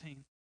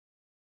 14.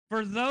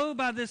 For though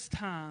by this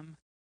time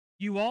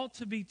you ought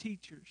to be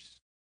teachers,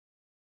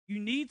 you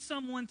need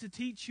someone to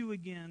teach you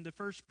again the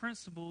first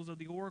principles of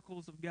the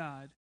oracles of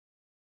God,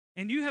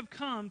 and you have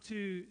come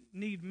to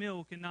need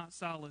milk and not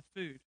solid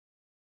food.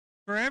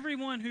 For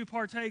everyone who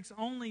partakes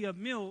only of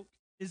milk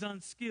is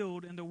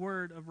unskilled in the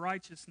word of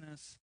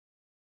righteousness,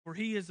 for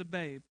he is a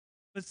babe.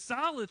 But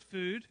solid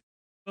food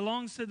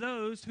belongs to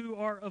those who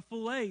are of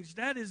full age.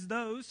 That is,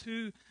 those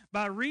who,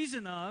 by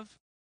reason of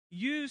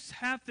use,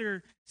 have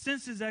their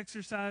senses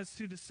exercised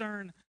to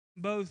discern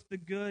both the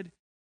good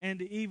and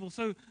the evil.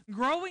 So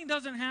growing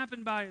doesn't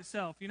happen by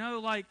itself.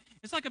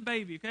 It's like a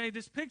baby, okay?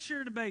 Just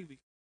picture the baby.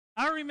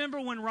 I remember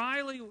when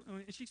Riley,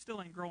 she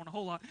still ain't growing a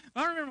whole lot,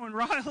 but I remember when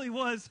Riley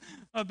was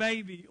a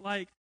baby,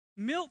 like,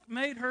 milk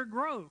made her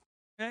grow,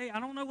 okay? I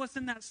don't know what's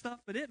in that stuff,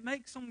 but it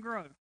makes them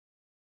grow.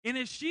 And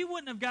if she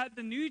wouldn't have got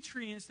the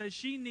nutrients that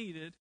she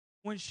needed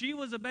when she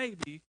was a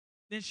baby,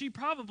 then she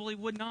probably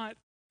would not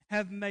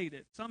have made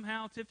it.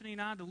 Somehow, Tiffany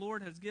and I, the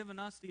Lord has given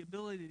us the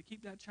ability to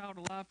keep that child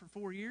alive for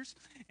 4 years,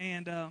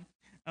 and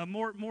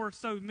more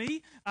so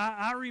me.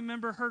 I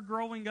remember her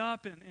growing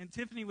up, and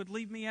Tiffany would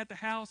leave me at the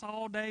house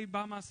all day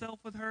by myself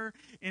with her,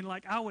 and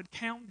like I would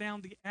count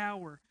down the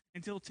hour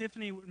until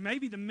Tiffany,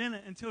 maybe the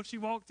minute until she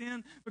walked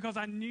in, because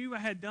I knew I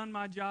had done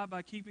my job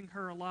by keeping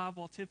her alive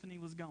while Tiffany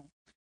was gone.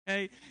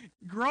 Okay,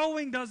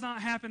 growing does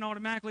not happen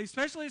automatically,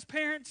 especially as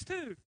parents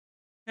too.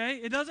 Okay,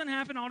 it doesn't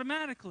happen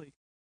automatically.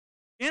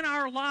 In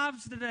our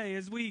lives today,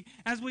 as we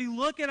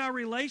look at our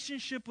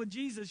relationship with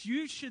Jesus,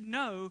 you should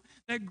know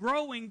that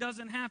growing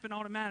doesn't happen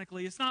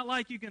automatically. It's not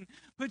like you can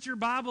put your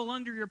Bible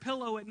under your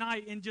pillow at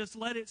night and just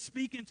let it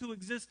speak into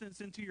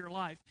existence into your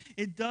life.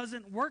 It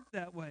doesn't work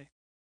that way.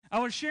 I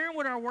was sharing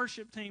with our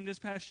worship team this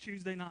past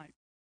Tuesday night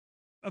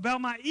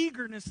about my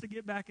eagerness to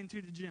get back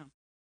into the gym.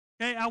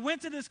 Okay, I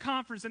went to this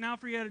conference in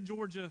Alpharetta,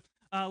 Georgia,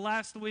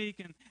 last week,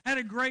 and had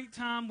a great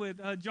time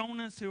with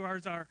Jonas, who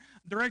is our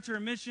director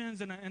of missions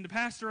and the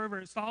pastor over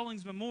at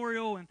Stallings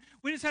Memorial, and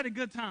we just had a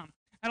good time.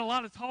 Had a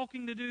lot of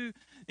talking to do,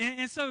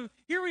 and so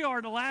here we are,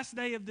 the last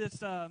day of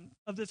this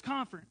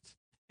conference,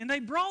 and they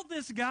brought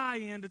this guy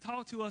in to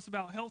talk to us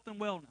about health and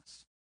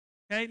wellness.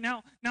 Okay,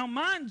 now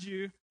mind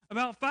you,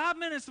 about 5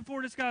 minutes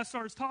before this guy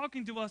starts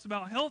talking to us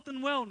about health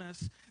and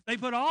wellness, they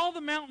put all the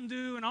Mountain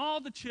Dew and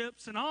all the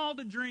chips and all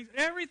the drinks,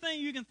 everything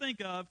you can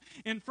think of,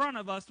 in front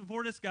of us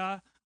before this guy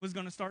was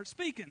going to start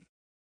speaking.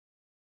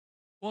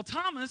 Well,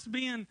 Thomas,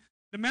 being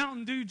the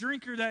Mountain Dew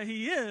drinker that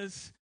he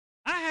is,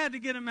 I had to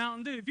get a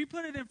Mountain Dew. If you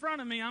put it in front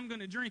of me, I'm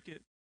going to drink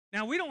it.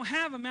 Now, we don't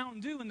have a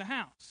Mountain Dew in the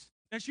house.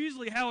 That's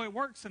usually how it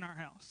works in our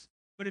house.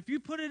 But if you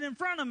put it in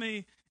front of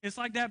me, it's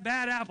like that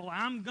bad apple.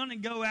 I'm going to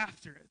go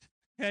after it.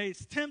 Okay,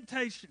 it's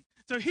temptation.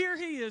 So here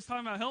he is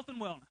talking about health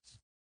and wellness.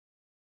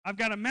 I've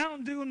got a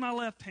Mountain Dew in my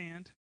left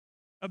hand,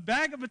 a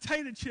bag of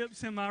potato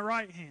chips in my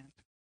right hand.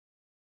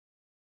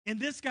 And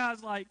this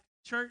guy's like,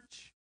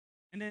 church,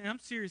 and then I'm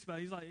serious about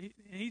it. He's like,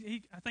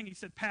 I think he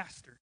said,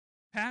 Pastor,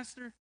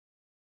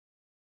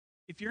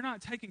 if you're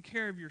not taking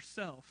care of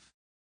yourself,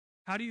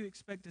 how do you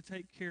expect to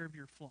take care of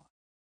your flock?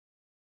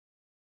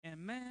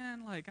 And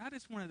man, like, I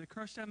just wanted to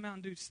crush that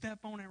Mountain Dew, step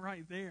on it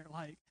right there.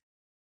 Like,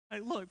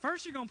 look,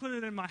 first you're going to put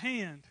it in my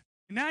hand,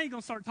 and now you're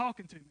going to start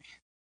talking to me.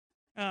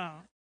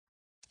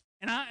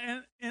 And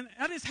I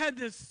just had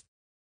this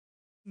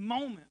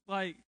moment,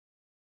 like,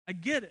 I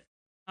get it.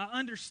 I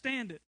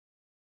understand it.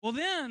 Well,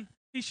 then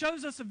he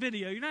shows us a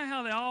video. You know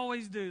how they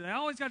always do. They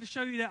always got to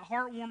show you that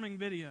heartwarming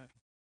video.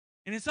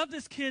 And it's of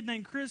this kid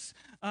named Chris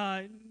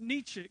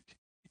Nietzsche.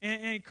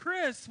 And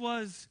Chris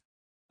was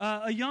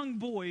a young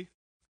boy.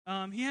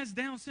 He has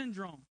Down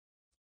syndrome.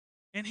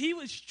 And he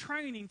was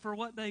training for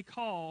what they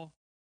call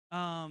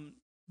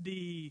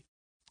the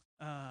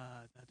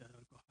Ironman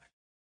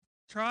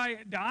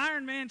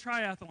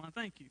Triathlon.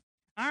 Thank you.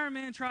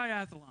 Ironman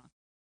Triathlon.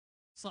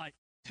 It's like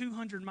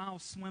 200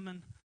 miles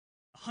swimming,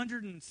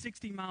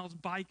 160 miles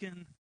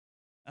biking,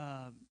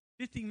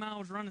 50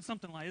 miles running,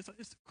 something like that.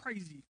 It's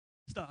crazy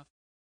stuff.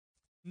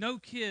 No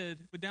kid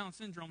with Down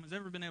syndrome has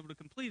ever been able to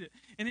complete it.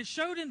 And it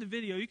showed in the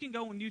video. You can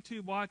go on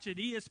YouTube, watch it.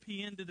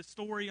 ESPN did a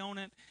story on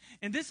it.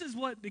 And this is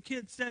what the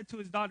kid said to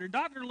his doctor.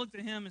 Doctor looked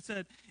at him and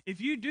said,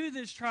 if you do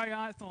this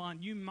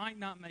triathlon, you might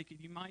not make it.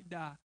 You might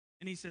die.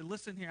 And he said,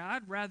 listen here,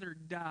 I'd rather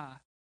die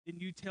than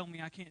you tell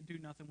me I can't do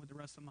nothing with the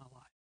rest of my life.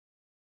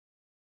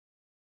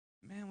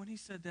 Man, when he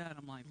said that,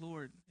 I'm like,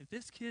 Lord, if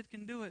this kid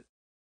can do it,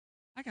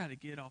 I got to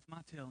get off my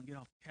tail and get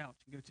off the couch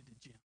and go to the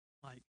gym.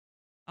 Like,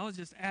 I was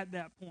just at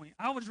that point.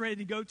 I was ready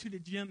to go to the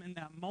gym in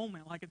that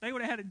moment. Like, if they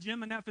would have had a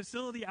gym in that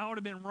facility, I would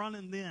have been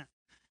running then.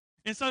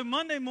 And so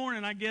Monday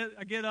morning, I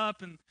get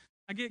up and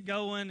I get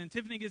going, and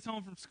Tiffany gets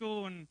home from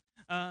school, and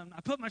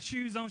I put my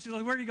shoes on. She's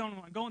like, where are you going?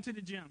 I'm going to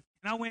the gym.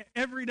 And I went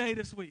every day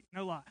this week,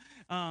 no lie.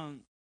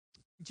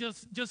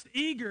 Just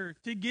eager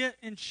to get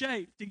in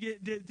shape,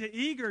 to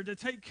eager to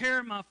take care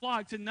of my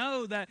flock, to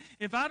know that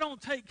if I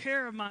don't take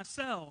care of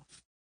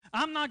myself,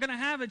 I'm not going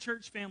to have a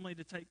church family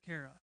to take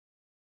care of.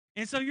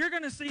 And so you're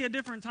going to see a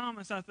different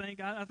Thomas, I think.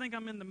 I think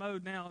I'm in the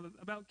mode now.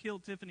 About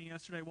killed Tiffany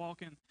yesterday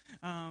walking.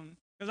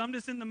 Because I'm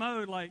just in the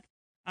mode like,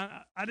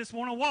 I just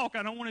want to walk.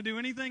 I don't want to do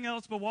anything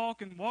else but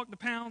walk and walk the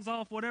pounds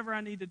off, whatever I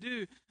need to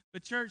do.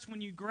 But church,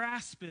 when you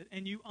grasp it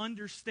and you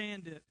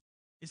understand it,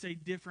 it's a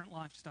different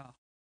lifestyle.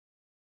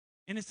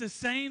 And it's the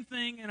same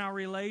thing in our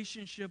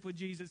relationship with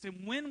Jesus.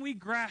 And when we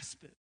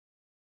grasp it,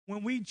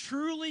 when we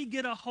truly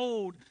get a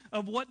hold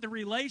of what the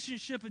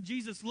relationship with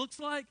Jesus looks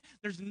like,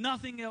 there's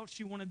nothing else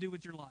you want to do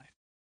with your life.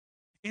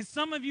 And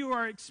some of you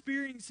are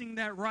experiencing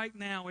that right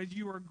now as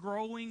you are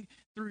growing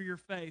through your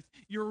faith.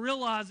 You're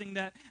realizing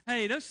that,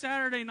 hey, those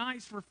Saturday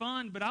nights were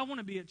fun, but I want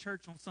to be at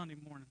church on Sunday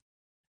morning.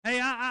 Hey,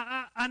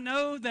 I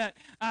know that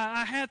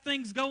I had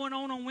things going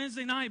on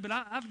Wednesday night, but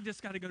I've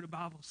just got to go to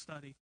Bible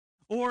study.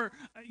 Or,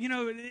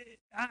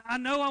 I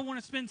know I want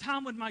to spend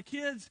time with my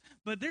kids,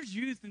 but there's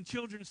youth and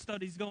children's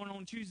studies going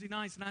on Tuesday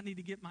nights, and I need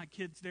to get my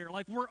kids there.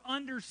 Like, we're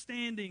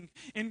understanding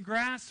and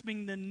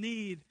grasping the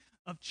need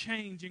of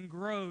change and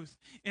growth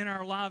in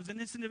our lives.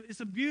 And it's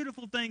a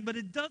beautiful thing, but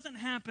it doesn't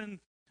happen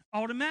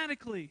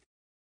automatically.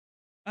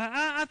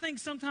 I think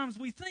sometimes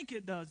we think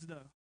it does,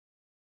 though.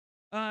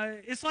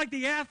 It's like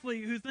the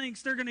athlete who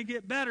thinks they're going to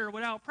get better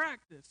without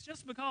practice.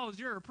 Just because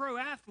you're a pro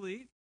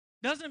athlete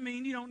doesn't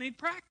mean you don't need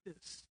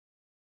practice.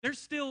 There's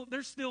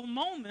still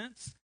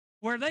moments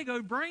where they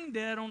go brain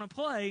dead on a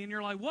play, and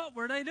you're like, what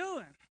were they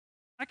doing?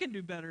 I can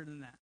do better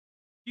than that.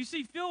 You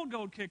see field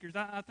goal kickers.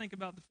 I think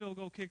about the field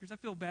goal kickers. I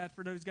feel bad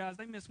for those guys.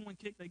 They miss one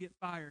kick, they get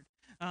fired.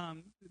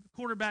 The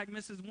quarterback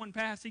misses one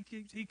pass, he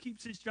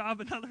keeps his job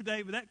another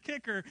day. But that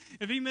kicker,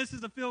 if he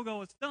misses a field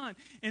goal, it's done.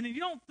 And you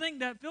don't think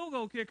that field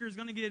goal kicker is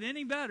going to get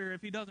any better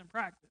if he doesn't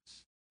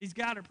practice. He's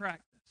got to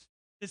practice.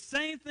 The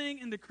same thing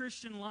in the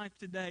Christian life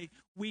today.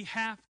 We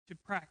have to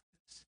practice.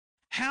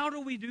 How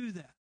do we do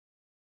that?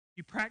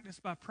 You practice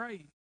by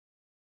praying.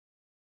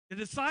 The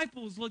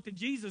disciples looked at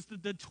Jesus,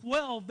 the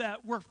 12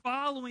 that were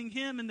following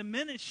him in the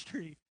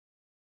ministry,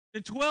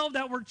 the 12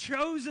 that were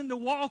chosen to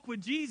walk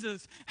with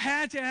Jesus,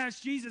 had to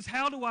ask Jesus,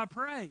 how do I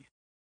pray?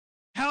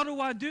 How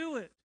do I do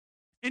it?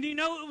 And it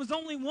was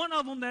only one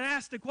of them that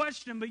asked the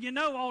question, but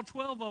all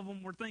 12 of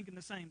them were thinking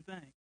the same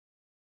thing.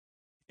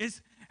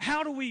 It's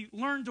how do we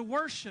learn to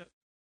worship?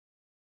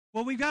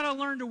 Well, we've got to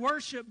learn to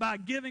worship by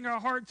giving our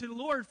heart to the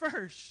Lord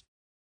first.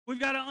 We've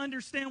got to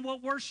understand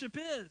what worship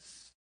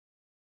is.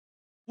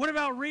 What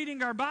about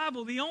reading our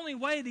Bible? The only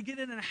way to get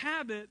in a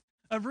habit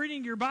of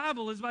reading your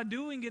Bible is by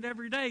doing it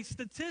every day.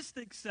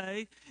 Statistics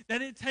say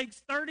that it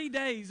takes 30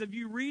 days of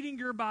you reading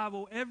your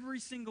Bible every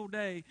single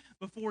day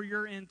before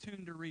you're in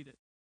tune to read it.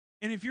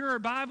 And if you're a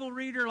Bible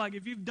reader, like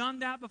if you've done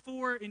that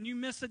before and you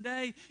miss a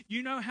day,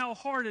 you know how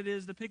hard it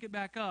is to pick it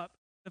back up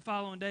the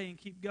following day and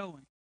keep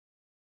going.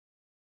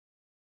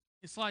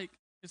 It's like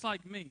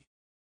me,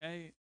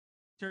 okay?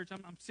 Church,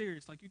 I'm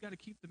serious. Like, you got to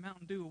keep the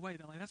Mountain Dew away.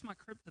 Like, that's my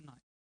kryptonite,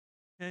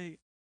 okay?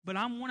 But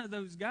I'm one of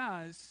those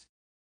guys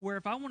where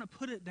if I want to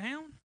put it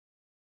down,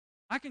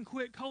 I can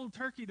quit cold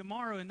turkey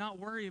tomorrow and not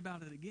worry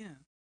about it again.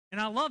 And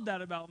I love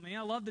that about me.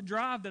 I love the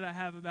drive that I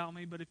have about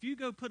me. But if you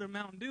go put a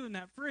Mountain Dew in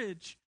that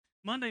fridge,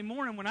 Monday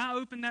morning when I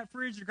open that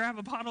fridge to grab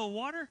a bottle of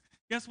water,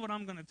 guess what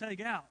I'm going to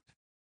take out?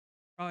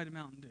 Probably the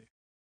Mountain Dew.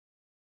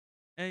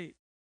 Hey,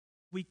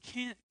 we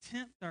can't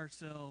tempt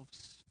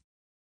ourselves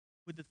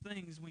with the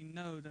things we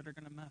know that are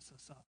going to mess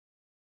us up.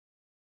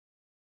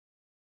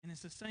 And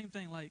it's the same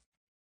thing, like,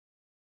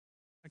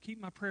 I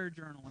keep my prayer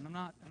journal, and I'm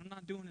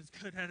not doing as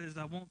good at it as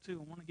I want to.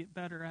 I want to get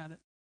better at it.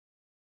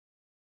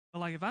 But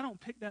like, if I don't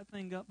pick that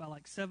thing up by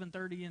like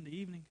 7:30 in the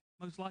evening,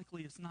 most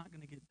likely it's not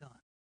going to get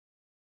done.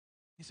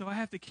 And so I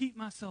have to keep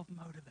myself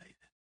motivated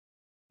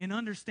and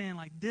understand,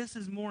 like, this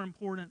is more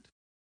important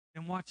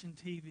than watching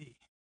TV.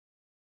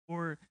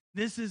 Or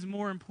this is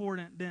more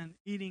important than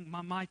eating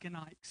my Mike and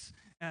Ike's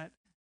at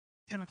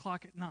 10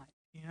 o'clock at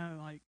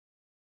night.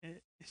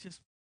 It's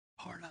just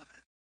part of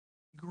it.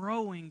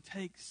 Growing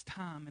takes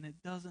time, and it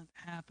doesn't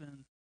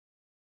happen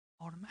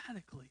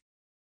automatically.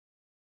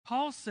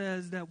 Paul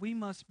says that we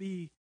must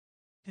be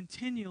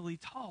continually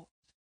taught.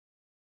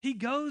 He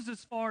goes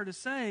as far to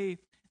say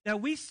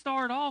that we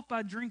start off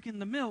by drinking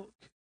the milk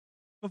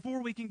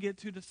before we can get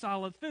to the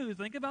solid food.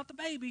 Think about the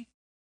baby.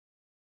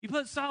 You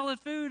put solid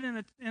food in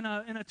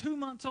a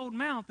 2-month-old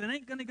mouth, it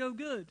ain't going to go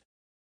good.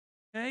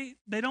 Okay?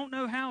 They don't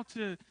know how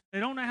to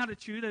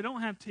chew. They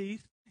don't have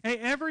teeth. Hey,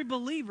 every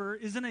believer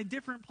is in a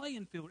different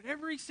playing field.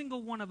 Every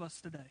single one of us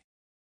today.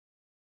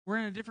 We're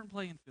in a different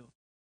playing field.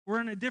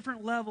 We're in a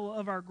different level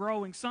of our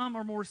growing. Some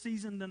are more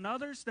seasoned than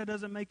others. That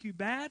doesn't make you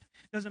bad.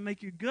 Doesn't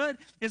make you good.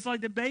 It's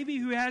like the baby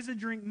who has to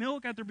drink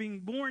milk after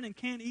being born and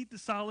can't eat the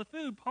solid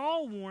food.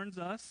 Paul warns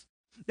us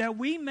that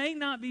we may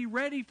not be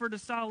ready for the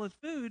solid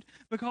food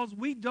because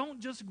we don't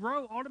just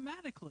grow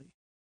automatically.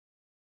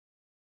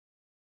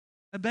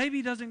 A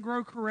baby doesn't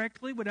grow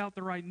correctly without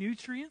the right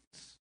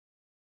nutrients.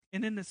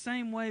 And in the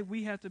same way,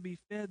 we have to be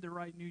fed the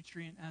right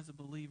nutrient as a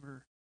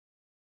believer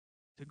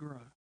to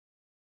grow.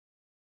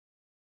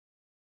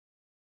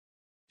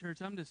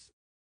 Church, I'm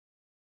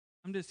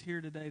just here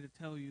today to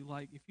tell you,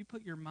 like, if you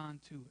put your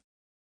mind to it,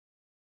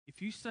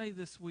 if you say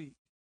this week,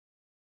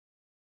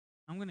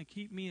 I'm going to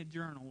keep me a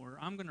journal, or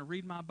I'm going to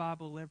read my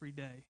Bible every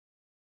day,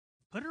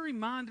 put a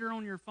reminder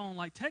on your phone.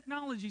 Like,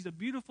 technology is a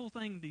beautiful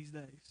thing these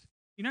days.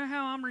 You know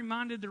how I'm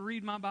reminded to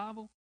read my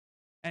Bible?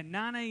 At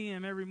 9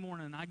 a.m. every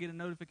morning, I get a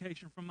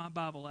notification from my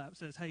Bible app that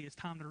says, hey, it's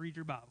time to read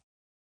your Bible.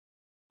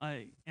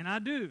 And I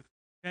do.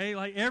 Okay,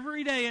 like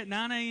every day at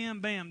 9 a.m.,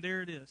 bam,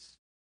 there it is.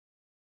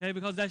 Okay,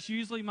 because that's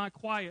usually my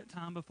quiet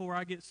time before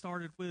I get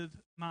started with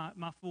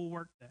my full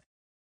work day.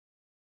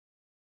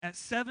 At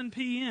 7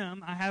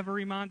 p.m., I have a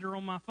reminder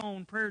on my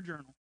phone, prayer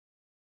journal.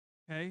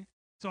 Okay,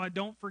 so I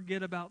don't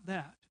forget about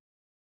that.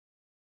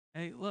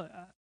 Hey, look,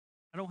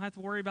 I don't have to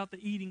worry about the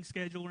eating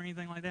schedule or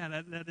anything like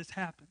that. That just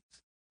happens.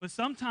 But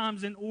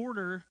sometimes in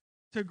order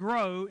to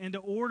grow and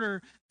in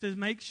order to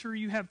make sure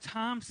you have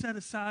time set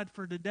aside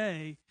for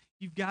today,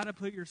 you've got to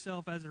put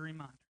yourself as a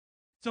reminder.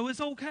 So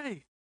it's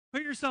okay.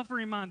 Put yourself a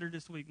reminder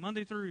this week,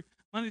 Monday through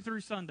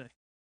Sunday.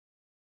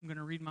 I'm going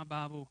to read my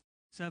Bible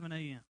 7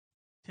 a.m.,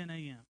 10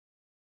 a.m.,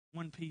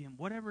 1 p.m.,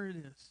 whatever it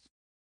is.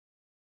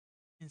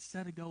 And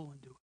set a goal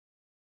and do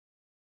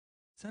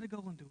it. Set a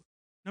goal and do it.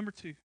 Number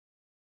 2.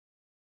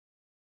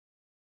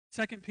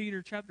 2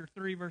 Peter chapter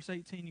 3, verse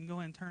 18. You can go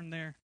ahead and turn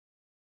there.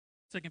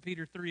 2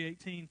 Peter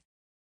 3:18.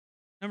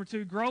 Number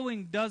 2,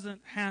 growing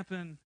doesn't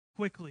happen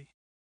quickly.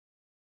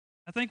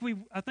 I think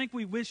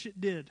we wish it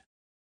did.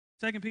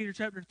 2 Peter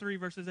chapter 3,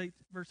 verse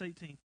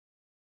 18.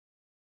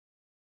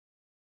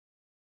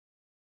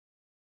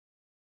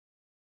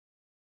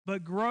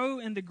 But grow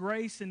in the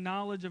grace and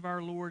knowledge of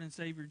our Lord and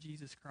Savior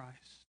Jesus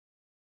Christ.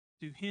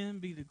 To him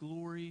be the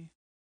glory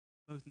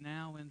both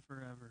now and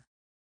forever.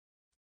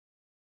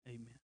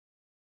 Amen.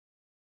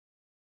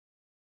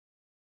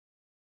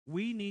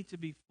 We need to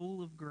be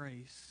full of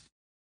grace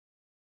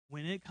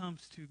when it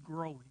comes to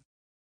growing.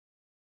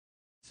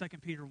 2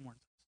 Peter warns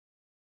us.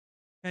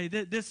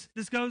 Okay,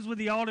 this goes with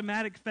the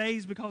automatic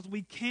phase because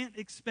we can't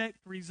expect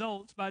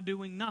results by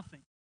doing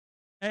nothing.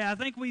 Hey, I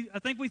think we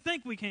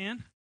think we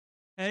can.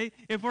 Hey,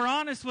 if we're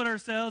honest with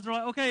ourselves, we're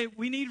like, okay,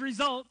 we need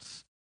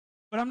results,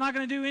 but I'm not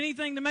going to do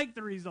anything to make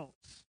the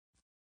results.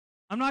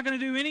 I'm not going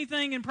to do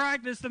anything in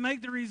practice to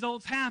make the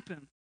results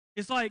happen.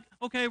 It's like,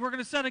 okay, we're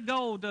going to set a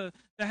goal to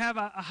have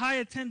a high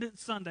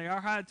attendance Sunday. Our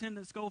high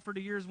attendance goal for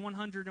the year is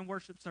 100 in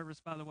worship service,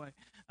 by the way.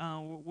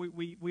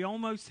 We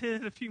almost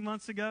hit it a few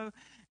months ago,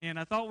 and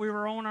I thought we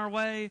were on our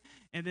way.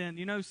 And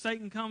then,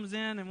 Satan comes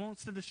in and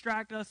wants to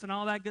distract us and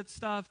all that good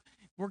stuff.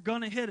 We're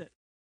going to hit it.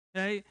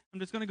 Okay? I'm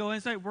just going to go ahead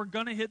and say we're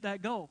going to hit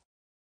that goal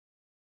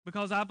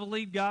because I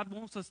believe God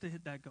wants us to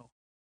hit that goal.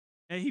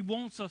 Okay? He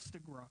wants us to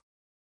grow.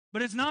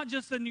 But it's not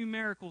just a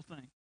numerical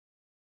thing.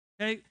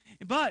 Okay?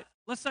 But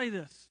let's say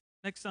this.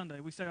 Next Sunday,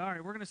 we say, all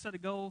right, we're going to set a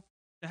goal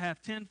to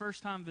have 10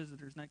 first-time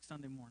visitors next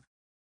Sunday morning.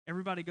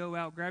 Everybody go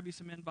out, grab you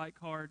some invite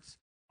cards,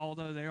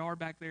 although they are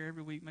back there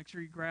every week. Make sure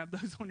you grab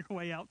those on your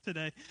way out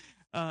today.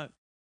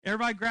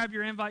 Everybody grab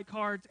your invite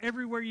cards.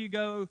 Everywhere you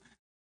go,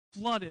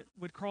 flood it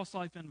with Cross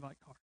Life invite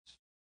cards.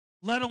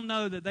 Let them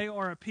know that they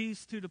are a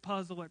piece to the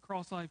puzzle at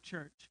Cross Life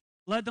Church.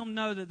 Let them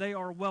know that they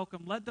are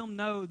welcome. Let them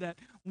know that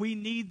we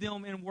need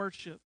them in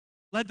worship.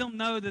 Let them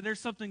know that there's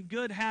something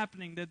good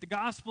happening, that the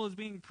gospel is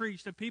being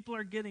preached, that people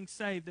are getting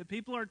saved, that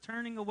people are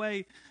turning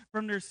away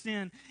from their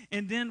sin,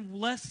 and then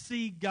let's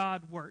see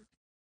God work.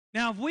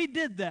 Now, if we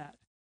did that,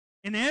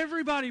 and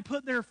everybody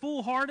put their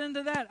full heart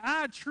into that,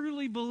 I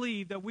truly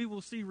believe that we will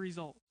see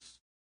results.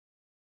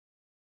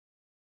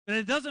 But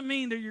it doesn't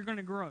mean that you're going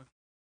to grow.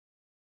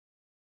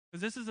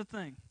 Because this is the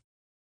thing.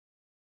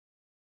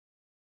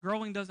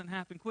 Growing doesn't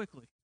happen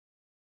quickly.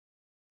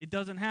 It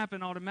doesn't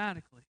happen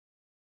automatically.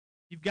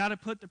 You've got to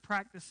put the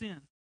practice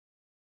in.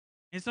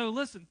 And so,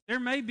 listen, there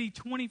may be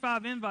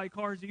 25 invite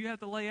cards that you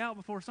have to lay out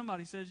before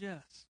somebody says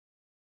yes.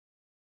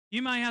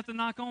 You may have to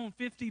knock on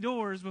 50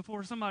 doors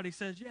before somebody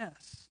says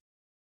yes.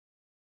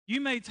 You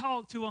may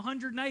talk to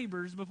 100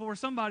 neighbors before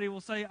somebody will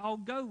say, I'll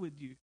go with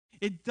you.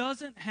 It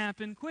doesn't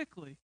happen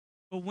quickly.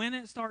 But when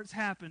it starts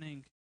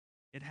happening,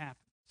 it happens.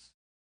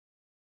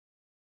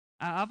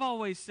 I've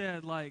always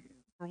said,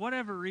 for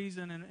whatever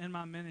reason in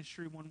my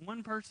ministry, when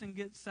one person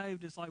gets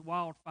saved, it's like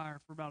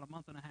wildfire for about a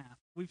month and a half.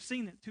 We've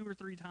seen it 2 or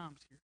 3 times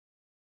here.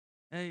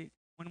 Hey,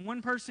 when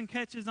one person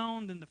catches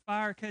on, then the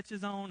fire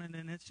catches on, and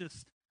then it's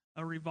just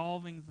a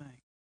revolving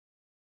thing.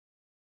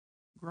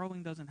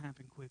 Growing doesn't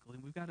happen quickly.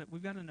 We've got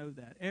to know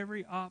that.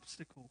 Every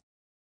obstacle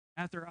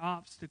after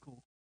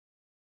obstacle,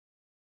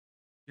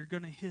 you're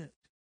going to hit.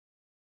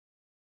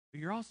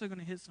 But you're also going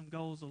to hit some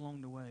goals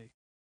along the way.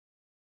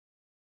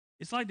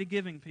 It's like the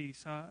giving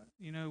piece.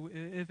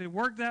 If it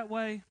worked that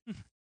way,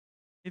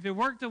 if it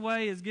worked the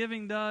way as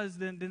giving does,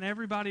 then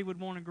everybody would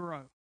want to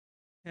grow.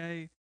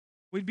 Okay?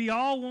 We'd be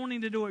all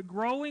wanting to do it.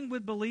 Growing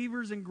with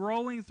believers and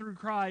growing through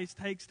Christ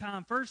takes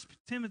time. 1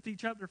 Timothy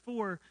chapter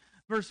 4,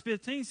 verse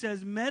 15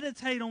 says,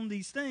 meditate on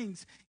these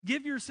things.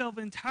 Give yourself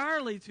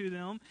entirely to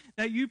them,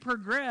 that your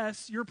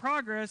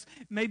progress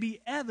may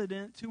be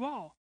evident to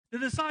all. The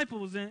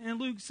disciples in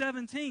Luke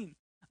 17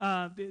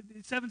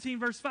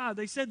 verse 5,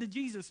 they said to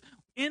Jesus,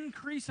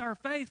 increase our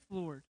faith,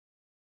 Lord.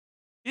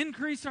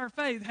 Increase our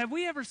faith. Have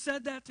we ever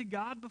said that to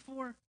God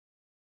before?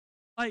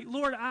 Like,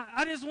 Lord,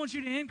 I just want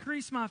you to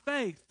increase my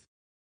faith.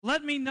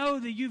 Let me know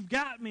that you've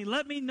got me.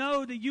 Let me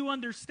know that you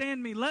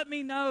understand me. Let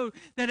me know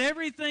that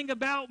everything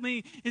about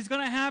me is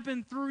going to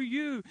happen through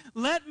you.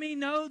 Let me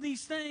know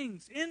these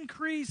things.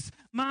 Increase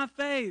my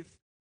faith.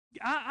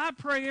 I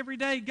pray every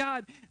day,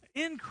 God,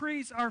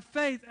 increase our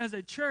faith as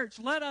a church.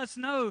 Let us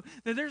know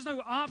that there's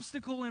no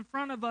obstacle in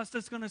front of us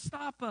that's going to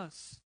stop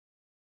us.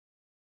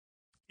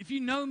 If you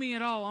know me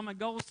at all, I'm a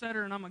goal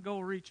setter and I'm a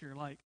goal reacher.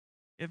 Like,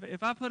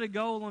 if I put a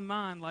goal in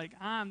mind,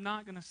 I'm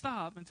not going to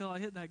stop until I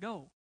hit that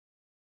goal.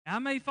 I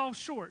may fall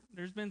short.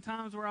 There's been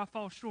times where I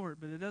fall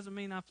short, but it doesn't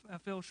mean I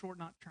fell short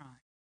not trying.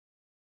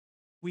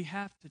 We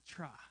have to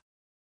try.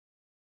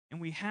 and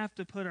we have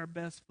to put our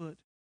best foot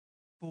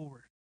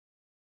forward.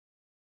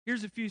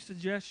 Here's a few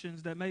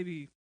suggestions that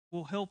maybe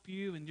will help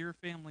you and your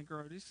family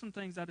grow. These are some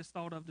things I just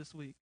thought of this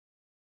week.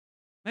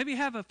 Maybe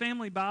have a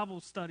family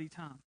Bible study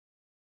time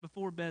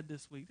before bed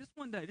this week. Just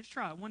one day. Just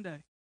try it one day.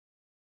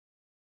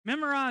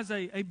 Memorize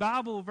a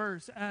Bible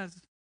verse as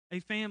a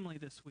family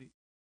this week.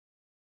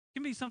 It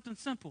can be something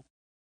simple.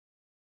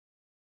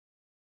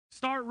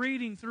 Start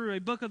reading through a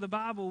book of the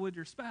Bible with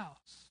your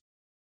spouse.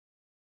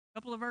 A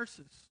couple of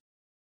verses.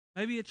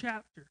 Maybe a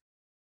chapter.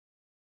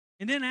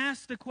 And then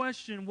ask the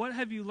question, what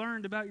have you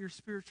learned about your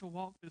spiritual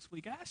walk this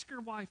week? Ask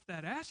your wife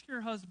that. Ask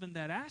your husband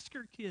that. Ask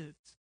your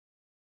kids.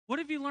 What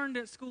have you learned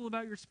at school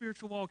about your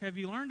spiritual walk? Have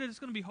you learned that it's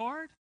going to be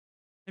hard?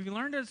 Have you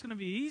learned that it's going to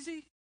be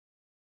easy?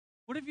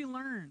 What have you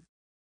learned?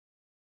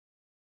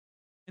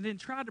 And then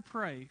try to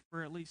pray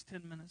for at least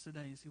 10 minutes a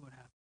day and see what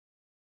happens.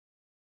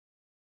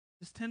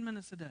 Just 10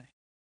 minutes a day.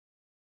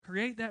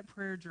 Create that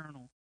prayer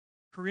journal.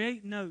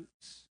 Create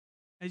notes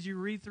as you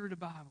read through the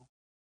Bible.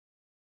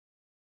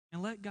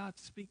 And let God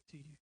speak to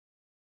you.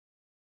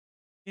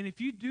 And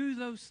if you do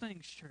those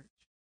things, church,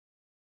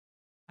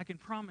 I can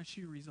promise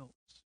you results.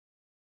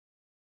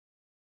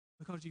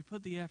 Because you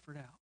put the effort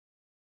out.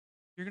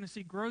 You're going to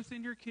see growth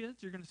in your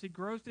kids. You're going to see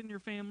growth in your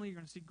family. You're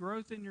going to see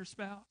growth in your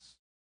spouse.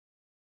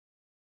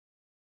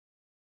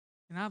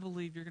 And I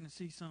believe you're going to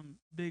see some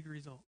big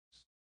results.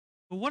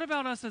 But what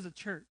about us as a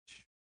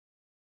church?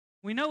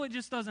 We know it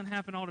just doesn't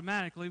happen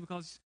automatically,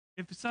 because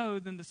if so,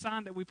 then the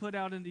sign that we put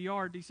out in the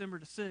yard December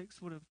the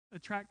 6th would have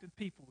attracted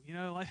people. You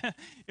know, like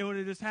it would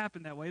have just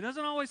happened that way. It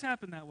doesn't always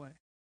happen that way.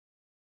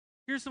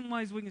 Here's some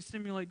ways we can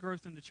stimulate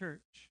growth in the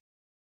church.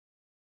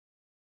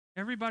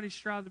 Everybody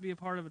strive to be a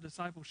part of a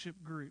discipleship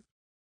group,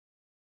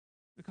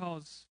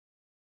 because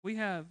we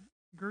have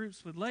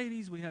groups with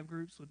ladies, we have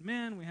groups with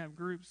men, we have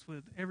groups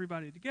with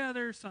everybody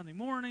together, Sunday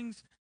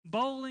mornings,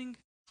 bowling.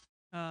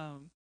 I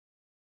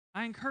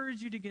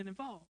encourage you to get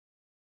involved.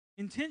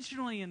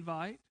 Intentionally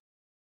invite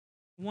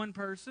one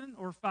person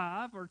or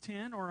 5 or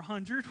 10 or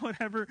 100,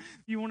 whatever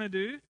you want to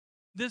do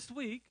this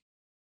week,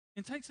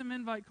 and take some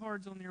invite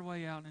cards on your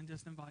way out and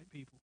just invite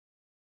people.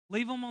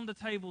 Leave them on the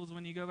tables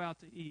when you go out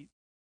to eat.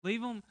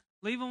 Leave them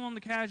on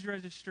the cash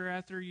register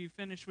after you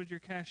finish with your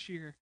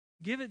cashier.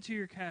 Give it to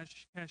your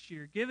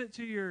cashier. Give it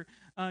to your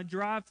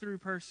drive-through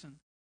person.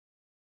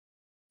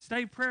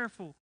 Stay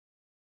prayerful.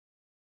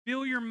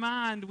 Fill your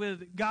mind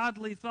with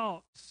godly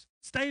thoughts.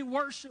 Stay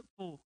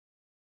worshipful.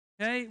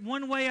 Okay?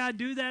 One way I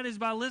do that is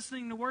by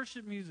listening to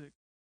worship music.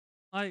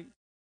 Like,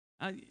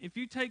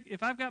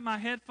 if I've got my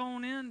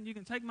headphone in, you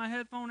can take my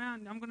headphone out,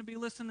 and I'm going to be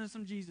listening to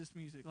some Jesus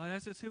music. Like,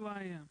 that's just who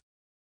I am.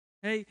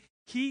 Hey,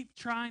 keep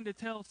trying to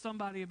tell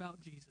somebody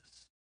about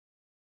Jesus.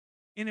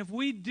 And if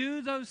we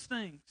do those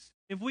things,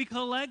 if we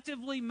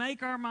collectively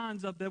make our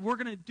minds up that we're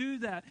going to do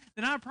that,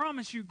 then I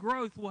promise you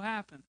growth will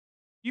happen.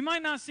 You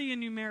might not see a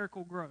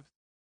numerical growth.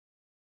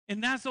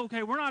 And that's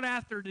okay. We're not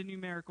after the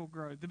numerical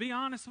growth. To be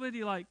honest with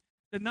you, like,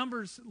 the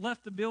numbers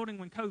left the building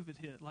when COVID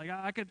hit. Like,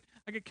 I could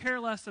care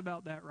less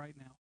about that right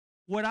now.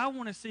 What I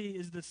want to see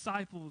is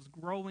disciples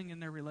growing in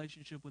their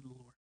relationship with the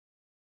Lord.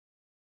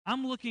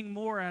 I'm looking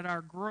more at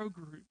our grow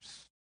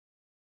groups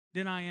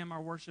than I am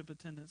our worship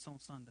attendance on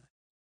Sunday.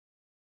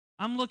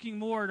 I'm looking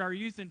more at our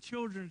youth and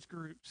children's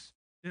groups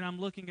than I'm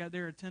looking at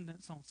their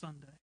attendance on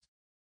Sundays.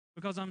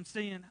 Because I'm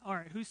seeing, all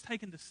right, who's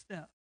taking the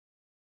step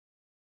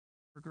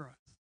for growth?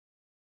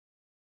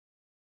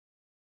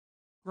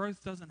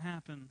 Growth doesn't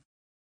happen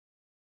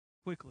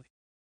quickly.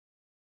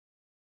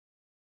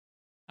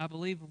 I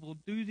believe if we'll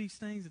do these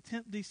things,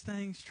 attempt these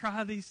things,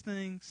 try these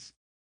things,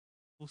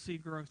 we'll see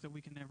growth that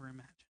we can never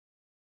imagine.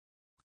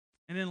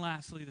 And then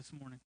lastly this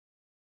morning,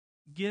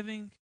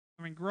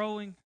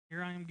 growing,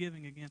 here I am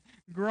giving again.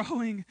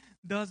 Growing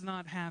does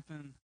not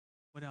happen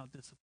without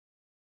discipline.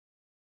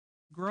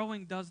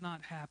 Growing does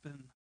not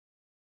happen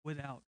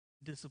without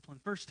discipline.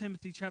 1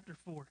 Timothy chapter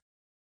 4.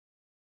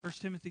 1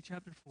 Timothy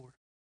chapter 4.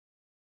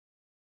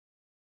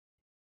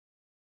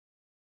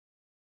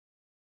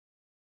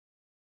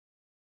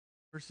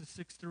 Verses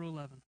 6 through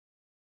 11.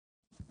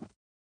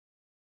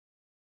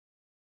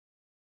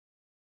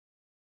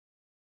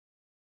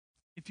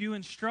 If you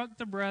instruct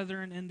the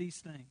brethren in these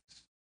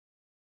things,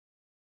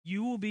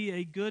 you will be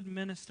a good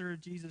minister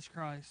of Jesus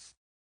Christ,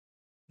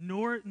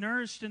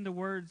 nourished in the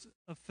words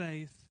of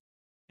faith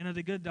and of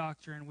the good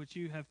doctrine which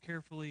you have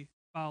carefully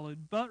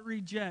followed. But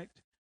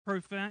reject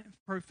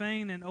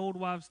profane and old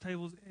wives'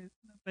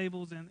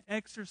 fables, and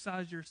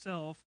exercise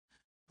yourself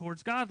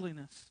towards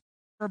godliness.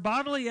 For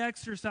bodily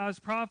exercise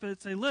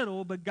profits a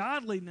little, but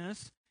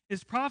godliness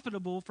is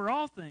profitable for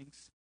all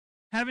things,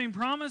 having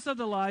promise of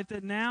the life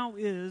that now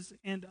is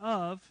and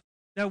of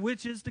that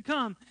which is to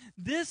come.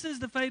 This is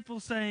the faithful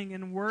saying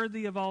and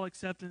worthy of all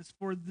acceptance.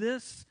 For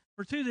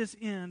to this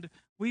end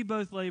we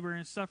both labor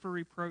and suffer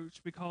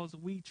reproach, because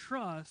we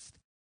trust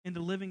in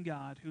the living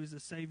God, who is the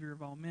Savior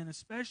of all men,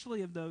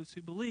 especially of those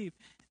who believe.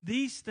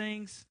 These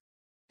things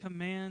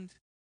command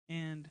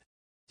and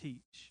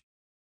teach.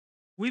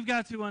 We've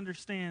got to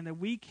understand that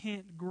we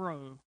can't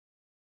grow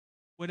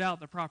without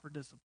the proper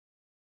discipline.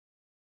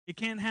 It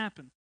can't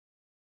happen.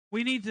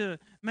 We need to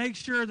make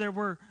sure that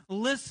we're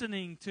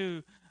listening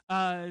to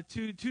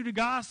the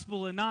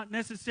gospel and not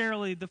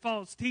necessarily the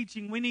false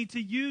teaching. We need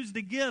to use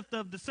the gift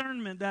of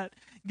discernment that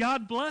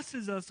God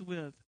blesses us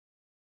with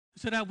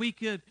so that we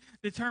could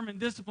determine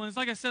disciplines.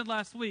 Like I said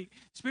last week,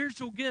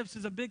 spiritual gifts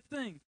is a big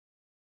thing.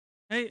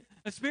 Hey,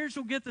 a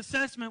spiritual gift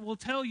assessment will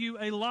tell you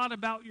a lot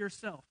about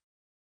yourself.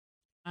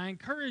 I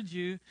encourage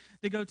you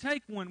to go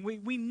take one.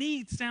 We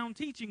need sound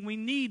teaching. We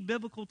need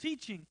biblical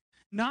teaching,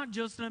 not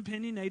just an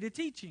opinionated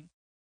teaching.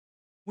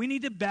 We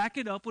need to back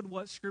it up with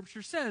what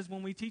Scripture says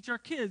when we teach our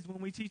kids,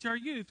 when we teach our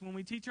youth, when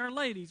we teach our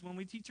ladies, when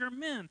we teach our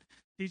men,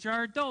 teach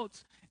our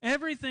adults.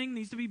 Everything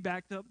needs to be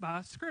backed up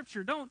by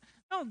Scripture. Don't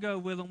go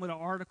with them with an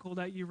article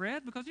that you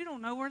read because you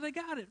don't know where they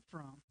got it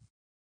from.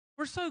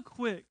 We're so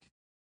quick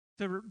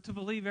to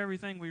believe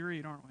everything we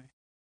read, aren't we?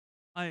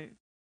 Like,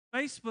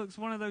 Facebook's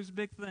one of those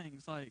big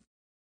things. Like,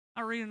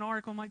 I read an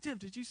article, I'm like, Tiff,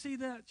 did you see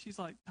that? She's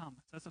like,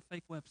 Thomas, that's a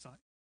fake website.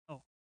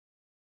 Oh.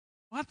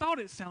 Well, I thought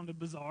it sounded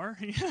bizarre.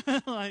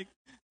 Like,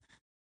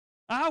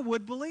 I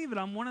would believe it.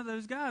 I'm one of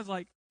those guys.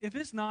 Like, if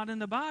it's not in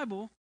the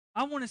Bible,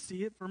 I want to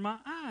see it for my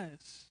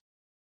eyes.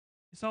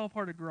 It's all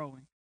part of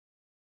growing.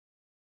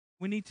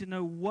 We need to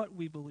know what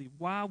we believe,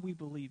 why we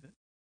believe it.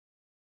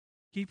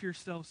 Keep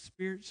yourself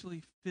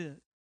spiritually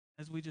fit,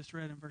 as we just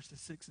read in verses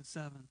 6 and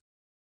 7.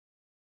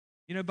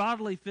 You know,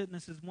 bodily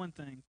fitness is one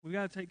thing. We've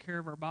got to take care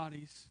of our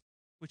bodies.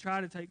 We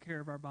try to take care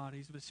of our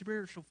bodies, but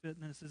spiritual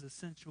fitness is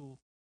essential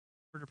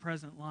for the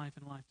present life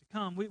and life to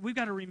come. We've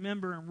got to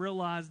remember and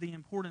realize the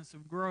importance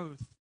of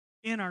growth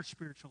in our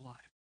spiritual life.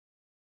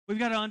 We've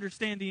got to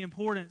understand the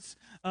importance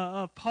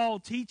of Paul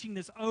teaching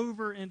this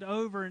over and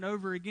over and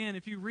over again.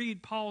 If you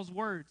read Paul's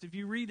words, if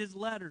you read his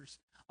letters,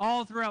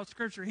 all throughout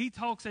Scripture, he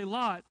talks a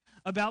lot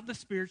about the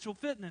spiritual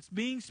fitness,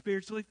 being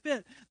spiritually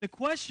fit. The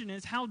question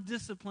is, how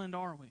disciplined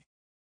are we?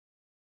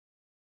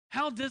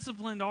 How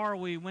disciplined are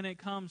we when it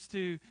comes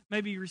to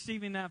maybe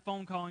receiving that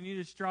phone call and you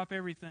just drop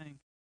everything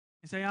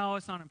and say, oh,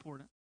 it's not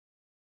important?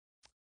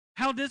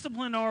 How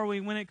disciplined are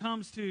we when it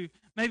comes to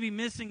maybe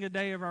missing a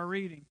day of our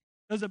reading?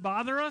 Does it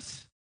bother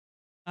us?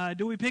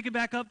 Do we pick it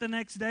back up the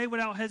next day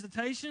without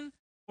hesitation?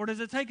 Or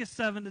does it take us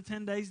 7 to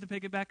 10 days to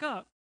pick it back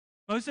up?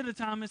 Most of the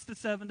time, it's the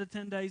 7 to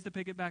 10 days to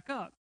pick it back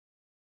up.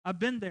 I've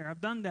been there.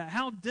 I've done that.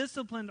 How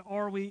disciplined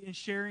are we in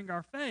sharing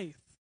our faith?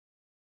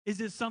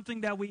 Is it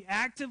something that we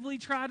actively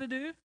try to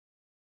do?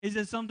 Is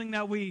it something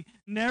that we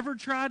never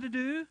try to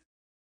do?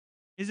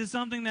 Is it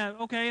something that,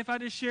 okay, if I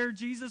just share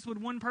Jesus with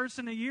one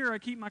person a year, I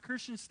keep my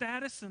Christian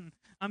status and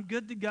I'm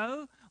good to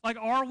go? Like,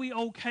 are we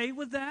okay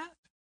with that?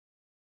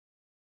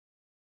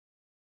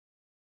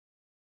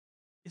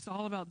 It's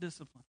all about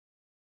discipline.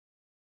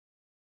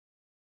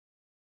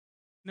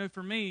 You know,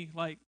 for me,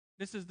 like,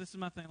 this is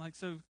my thing. Like,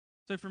 so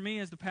for me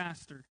as the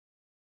pastor,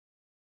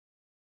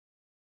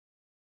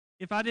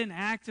 if I didn't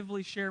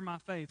actively share my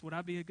faith, would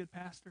I be a good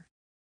pastor?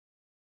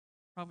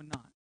 Probably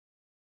not.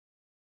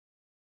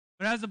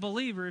 But as a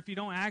believer, if you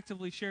don't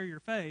actively share your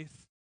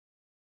faith,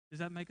 does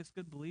that make us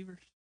good believers?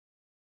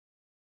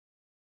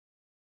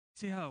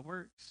 See how it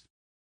works?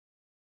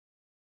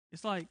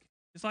 It's like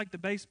the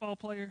baseball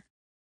player.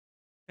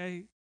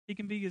 Okay, he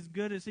can be as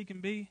good as he can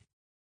be,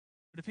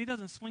 but if he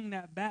doesn't swing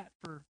that bat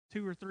for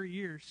 2 or 3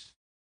 years,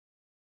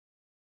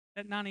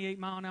 that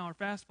 98-mile-an-hour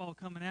fastball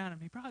coming at him,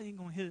 he probably ain't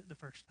going to hit it the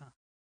first time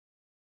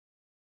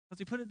because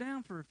he put it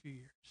down for a few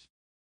years.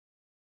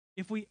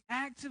 If we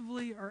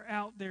actively are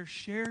out there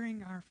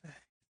sharing our faith,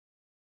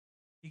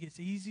 it gets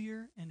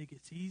easier and it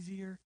gets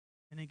easier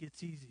and it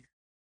gets easier.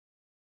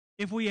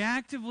 If we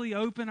actively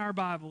open our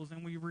Bibles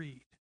and we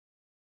read,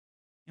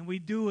 and we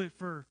do it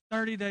for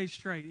 30 days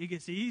straight, it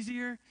gets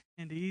easier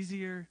and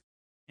easier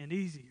and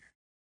easier.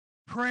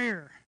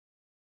 Prayer.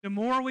 The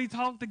more we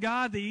talk to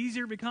God, the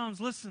easier it becomes.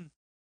 Listen,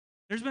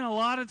 there's been a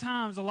lot of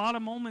times, a lot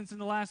of moments in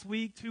the last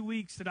week, 2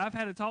 weeks, that I've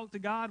had to talk to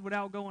God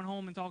without going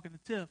home and talking to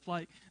Tiff.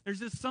 Like, there's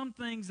just some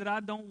things that I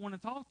don't want to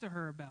talk to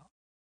her about.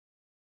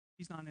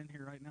 She's not in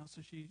here right now,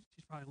 so she's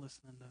probably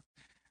listening to.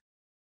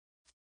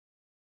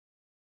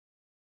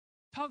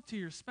 Talk to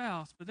your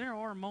spouse, but there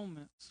are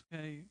moments,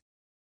 okay,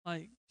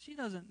 like, she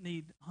doesn't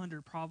need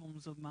 100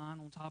 problems of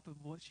mine on top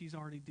of what she's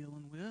already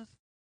dealing with.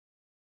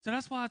 So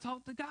that's why I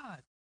talk to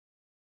God.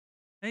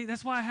 Hey,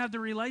 that's why I have the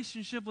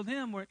relationship with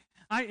Him where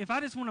if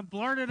I just want to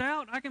blurt it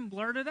out, I can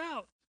blurt it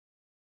out.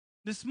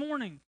 This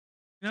morning,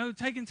 you know,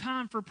 taking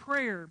time for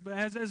prayer, but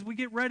as we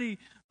get ready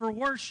for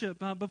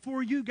worship,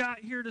 before you got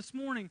here this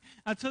morning,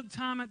 I took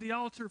time at the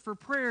altar for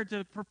prayer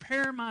to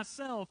prepare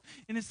myself,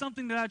 and it's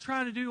something that I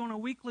try to do on a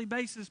weekly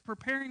basis,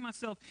 preparing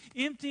myself,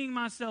 emptying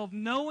myself,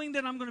 knowing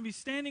that I'm going to be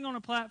standing on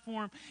a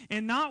platform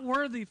and not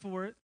worthy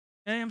for it.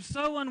 I am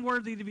so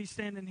unworthy to be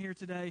standing here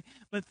today,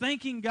 but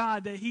thanking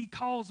God that He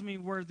calls me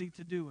worthy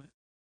to do it.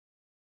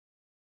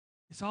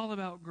 It's all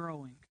about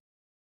growing.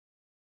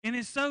 And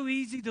it's so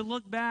easy to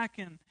look back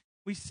and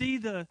we see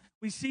the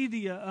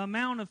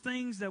amount of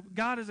things that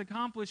God has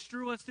accomplished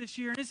through us this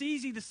year, and it's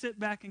easy to sit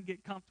back and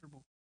get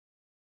comfortable.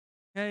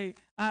 Hey,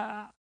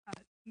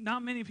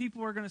 not many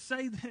people are going to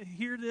say that,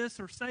 hear this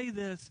or say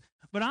this,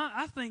 but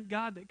I thank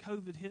God that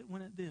COVID hit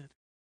when it did,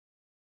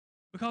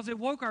 because it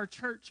woke our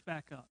church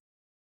back up.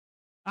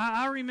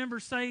 I remember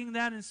saying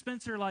that in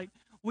Spencer, like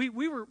we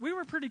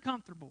were pretty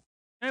comfortable.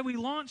 Hey, we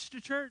launched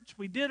a church.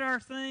 We did our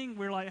thing.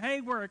 We're like,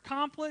 hey, we're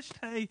accomplished.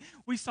 Hey,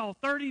 we saw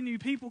 30 new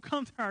people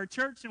come to our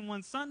church in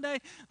one Sunday.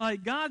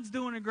 Like, God's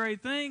doing a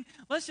great thing.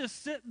 Let's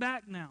just sit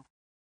back now.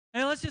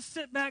 Hey, let's just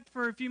sit back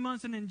for a few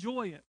months and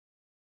enjoy it.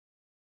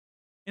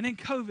 And then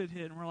COVID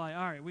hit, and we're like,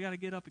 all right, we got to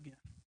get up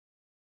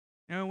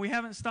again. We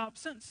haven't stopped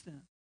since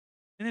then.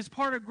 And it's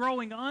part of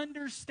growing,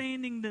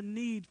 understanding the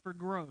need for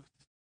growth,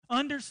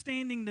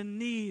 understanding the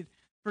need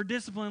for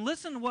discipline.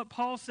 Listen to what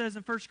Paul says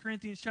in 1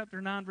 Corinthians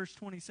chapter 9, verse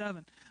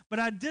 27. But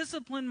I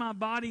discipline my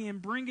body and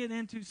bring it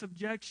into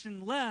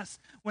subjection, lest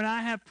when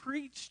I have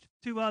preached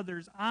to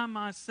others, I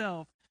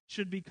myself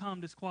should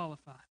become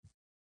disqualified.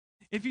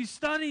 If you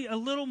study a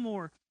little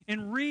more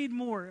and read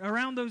more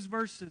around those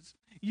verses,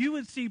 you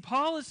would see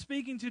Paul is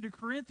speaking to the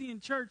Corinthian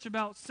church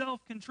about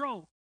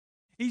self-control.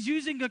 He's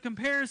using a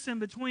comparison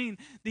between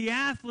the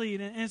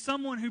athlete and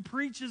someone who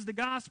preaches the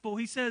gospel.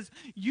 He says,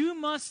 you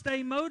must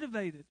stay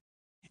motivated.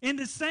 In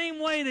the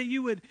same way that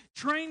you would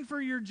train for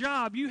your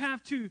job, you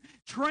have to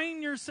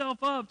train yourself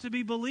up to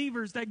be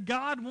believers that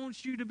God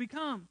wants you to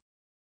become.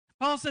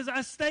 Paul says,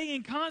 I stay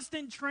in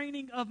constant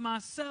training of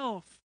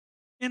myself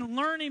and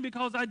learning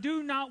because I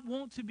do not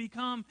want to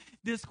become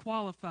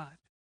disqualified.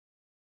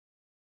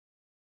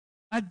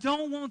 I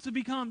don't want to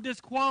become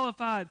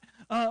disqualified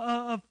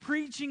of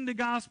preaching the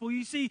gospel.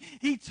 You see,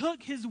 he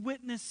took his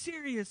witness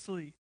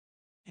seriously.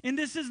 And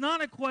this is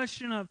not a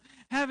question of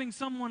having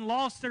someone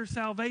lost their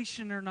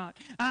salvation or not.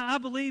 I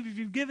believe if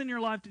you've given your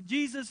life to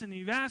Jesus and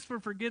you've asked for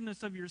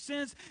forgiveness of your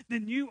sins,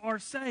 then you are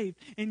saved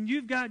and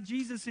you've got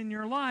Jesus in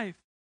your life.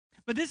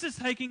 But this is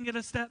taking it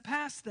a step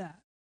past that.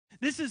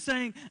 This is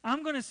saying,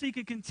 I'm going to seek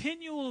a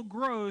continual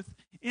growth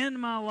in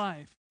my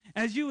life.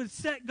 As you would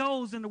set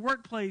goals in the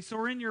workplace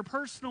or in your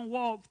personal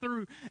walk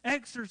through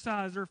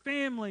exercise or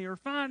family or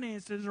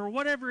finances or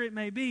whatever it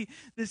may be,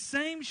 the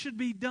same should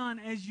be done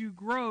as you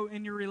grow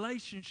in your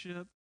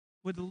relationship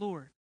with the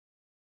Lord.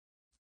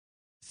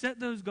 Set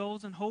those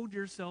goals and hold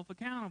yourself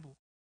accountable.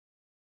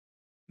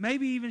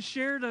 Maybe even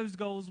share those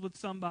goals with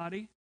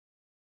somebody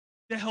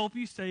to help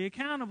you stay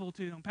accountable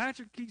to them.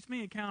 Patrick keeps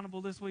me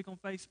accountable this week on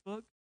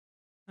Facebook.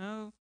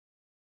 Oh,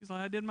 he's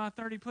like, I did my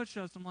 30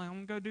 push-ups. I'm like, I'm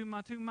going to go do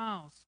my 2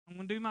 miles. I'm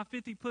going to do my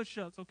 50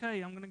 push-ups.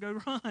 Okay, I'm going to go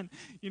run.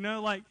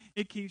 Like,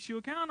 it keeps you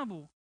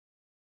accountable.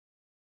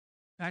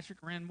 Patrick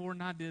ran more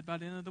than I did by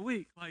the end of the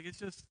week. Like, it's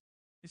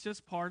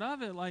just part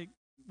of it. Like,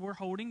 we're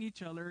holding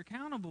each other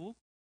accountable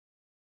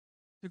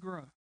to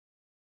grow.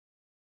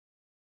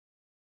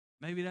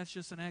 Maybe that's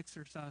just an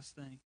exercise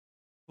thing.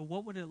 But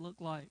what would it look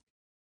like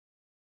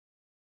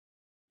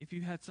if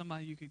you had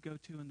somebody you could go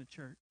to in the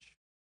church?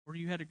 Or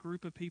you had a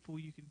group of people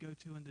you could go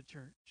to in the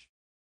church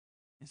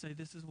and say,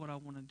 this is what I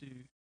want to do.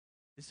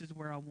 This is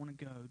where I want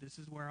to go. This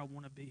is where I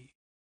want to be.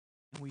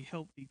 And we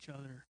helped each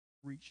other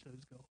reach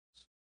those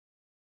goals.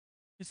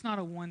 It's not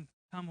a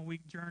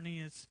one-time-a-week journey.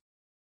 It's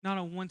not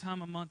a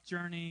one-time-a-month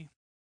journey.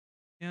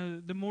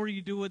 The more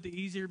you do it, the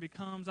easier it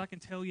becomes. I can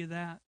tell you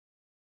that.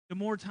 The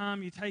more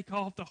time you take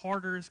off, the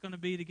harder it's going to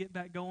be to get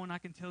back going. I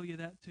can tell you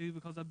that too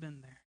because I've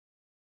been there.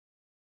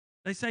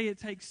 They say it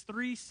takes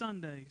 3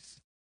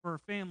 Sundays for a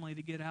family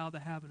to get out of the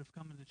habit of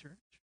coming to church.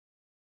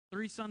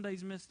 3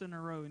 Sundays missed in a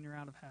row and you're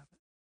out of habit.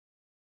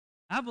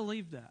 I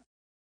believe that.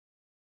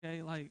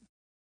 Okay, like,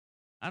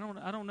 I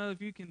don't know if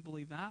you can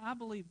believe that. I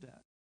believe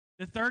that.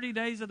 The 30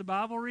 days of the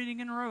Bible reading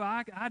in a row,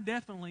 I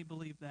definitely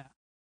believe that.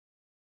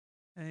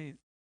 Hey,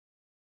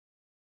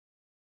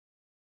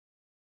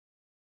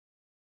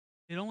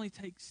 it only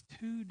takes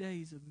 2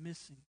 days of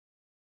missing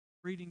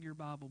reading your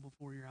Bible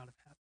before you're out of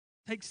habit.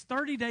 It takes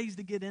 30 days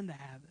to get into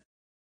habit.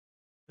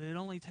 But it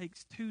only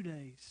takes 2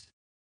 days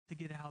to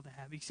get out of the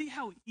habit. You see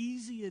how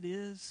easy it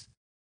is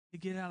to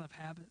get out of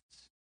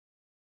habits?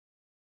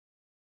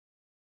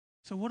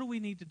 So what do we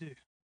need to do?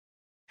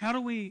 How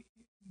do we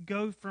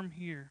go from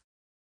here?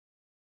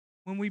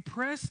 When we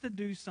press to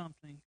do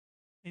something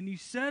and you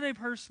set a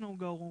personal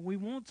goal and we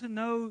want to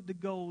know the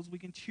goals, we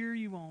can cheer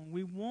you on.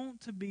 We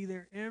want to be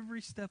there every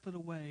step of the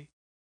way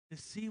to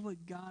see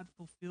what God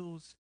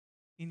fulfills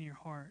in your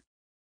heart.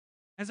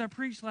 As I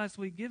preached last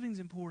week, giving is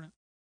important.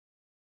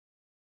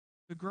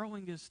 But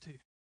growing is too.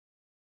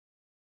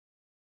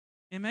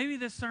 And maybe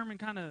this sermon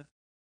kind of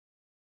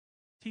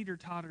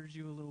teeter-totters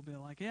you a little bit.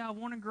 Like, yeah, I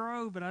want to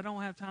grow, but I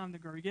don't have time to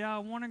grow. Yeah, I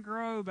want to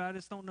grow, but I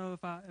just don't know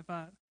if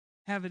I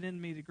have it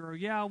in me to grow.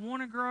 Yeah, I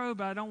want to grow,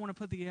 but I don't want to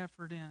put the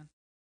effort in.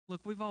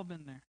 Look, we've all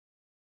been there.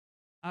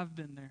 I've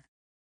been there.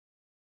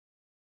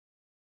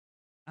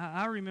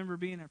 I remember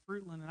being at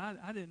Fruitland, and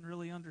I didn't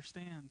really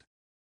understand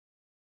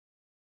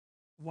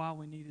why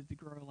we needed to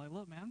grow. Like,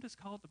 look, man, I'm just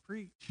called to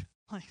preach.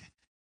 Like,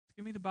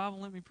 give me the Bible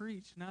and let me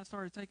preach. And I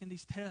started taking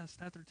these tests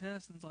after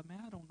tests, and it's like,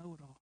 man, I don't know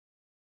it all.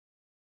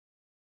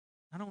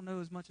 I don't know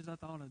as much as I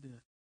thought I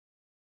did.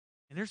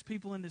 And there's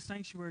people in this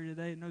sanctuary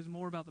today that knows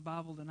more about the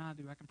Bible than I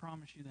do. I can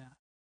promise you that.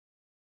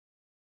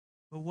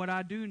 But what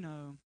I do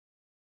know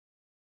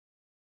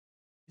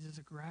is it's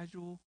a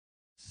gradual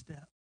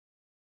step,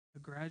 a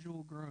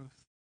gradual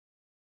growth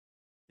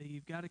that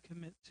you've got to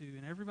commit to.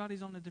 And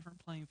everybody's on a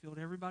different playing field.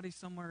 Everybody's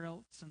somewhere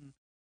else. And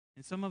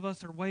some of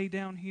us are way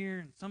down here,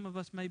 and some of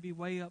us may be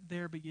way up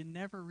there, but you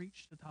never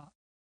reach the top.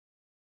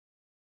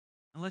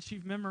 Unless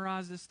you've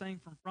memorized this thing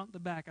from front to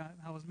back.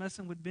 I was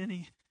messing with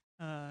Benny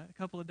a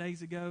couple of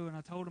days ago, and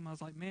I told him, I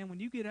was like, man, when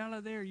you get out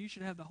of there, you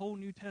should have the whole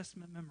New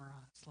Testament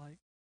memorized. Like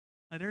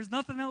there's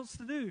nothing else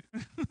to do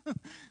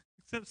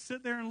except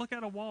sit there and look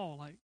at a wall.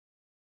 Like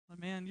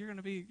man, you're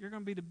gonna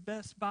be the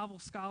best Bible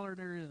scholar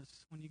there is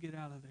when you get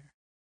out of there.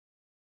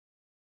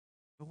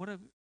 But what if,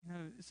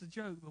 it's a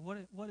joke, but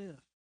what if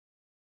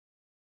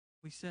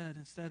we said,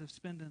 instead of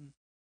spending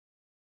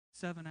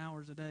 7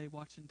 hours a day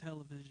watching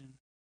television,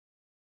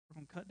 we're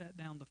going to cut that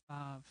down to 5,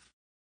 and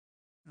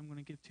I'm going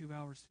to give 2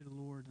 hours to the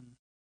Lord and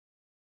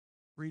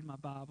read my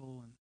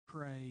Bible and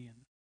pray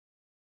and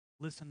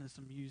listen to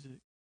some music?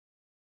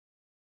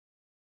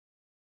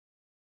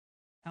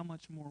 How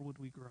much more would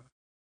we grow?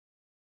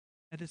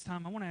 At this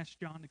time, I want to ask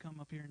John to come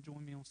up here and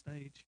join me on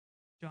stage.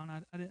 John,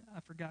 I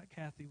forgot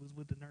Kathy was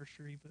with the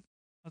nursery, but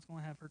I was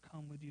going to have her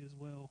come with you as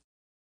well.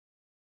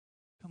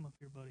 Come up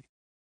here, buddy.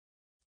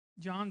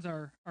 John's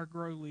our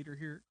grow leader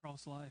here at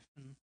Cross Life,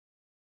 and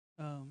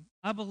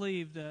I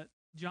believe that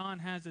John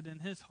has it in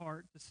his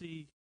heart to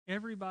see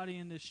everybody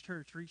in this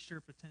church reach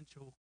their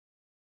potential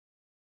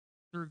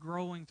through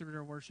growing through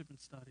their worship and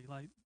study.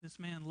 Like, this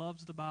man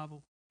loves the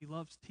Bible. He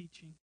loves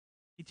teaching.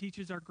 He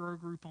teaches our grow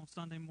group on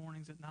Sunday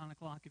mornings at 9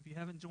 o'clock. If you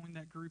haven't joined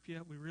that group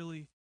yet, we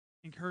really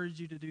encourage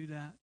you to do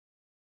that.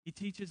 He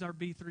teaches our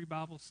B3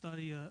 Bible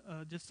study,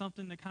 just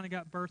something that kind of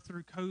got birthed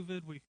through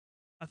COVID.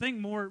 I think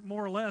more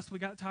or less we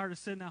got tired of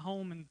sitting at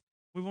home and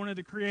we wanted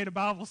to create a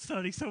Bible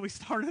study, so we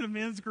started a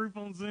men's group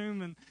on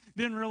Zoom and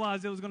didn't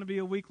realize it was going to be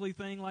a weekly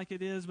thing like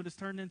it is, but it's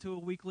turned into a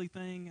weekly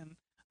thing.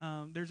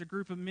 And there's a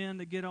group of men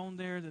that get on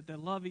there that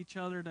love each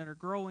other, that are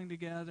growing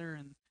together.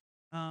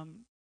 And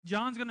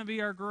John's going to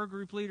be our grow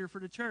group leader for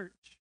the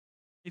church.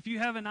 If you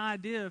have an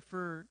idea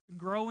for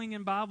growing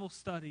in Bible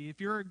study,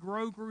 if you're a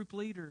grow group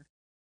leader,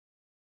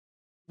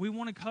 we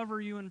want to cover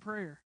you in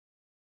prayer.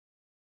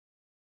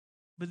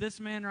 But this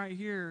man right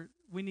here,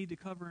 we need to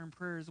cover in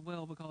prayer as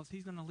well, because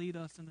he's going to lead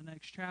us in the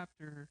next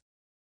chapter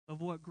of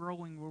what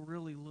growing will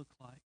really look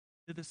like.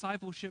 The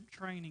discipleship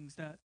trainings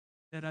that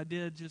I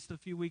did just a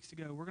few weeks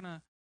ago, we're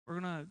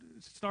gonna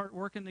start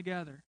working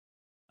together.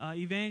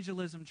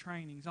 Evangelism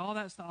trainings, all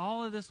that stuff,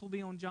 all of this will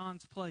be on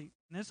John's plate.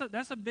 And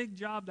that's a big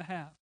job to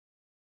have.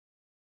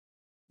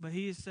 But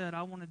he has said,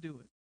 I want to do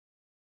it.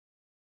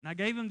 And I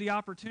gave him the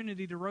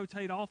opportunity to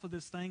rotate off of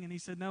this thing, and he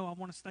said, no, I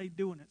want to stay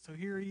doing it. So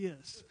here he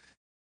is.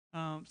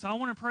 So I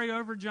want to pray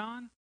over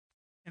John,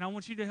 and I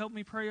want you to help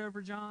me pray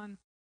over John,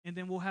 and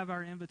then we'll have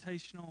our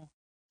invitational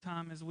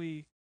time as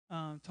we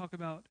talk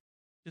about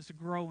just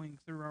growing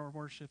through our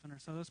worship.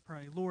 So let's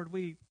pray. Lord,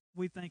 we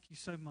thank you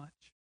so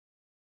much.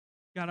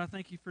 God, I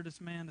thank you for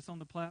this man that's on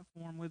the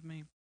platform with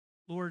me.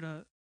 Lord,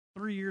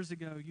 3 years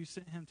ago, you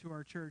sent him to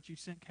our church. You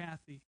sent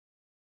Kathy.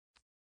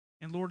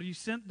 And Lord, you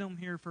sent them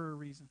here for a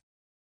reason.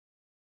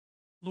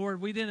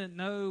 Lord, we didn't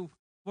know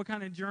what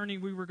kind of journey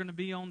we were going to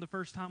be on the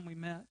first time we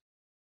met.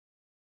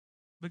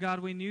 But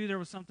God, we knew there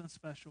was something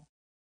special.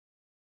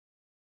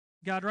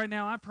 God, right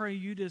now I pray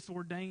you just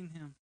ordain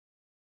him.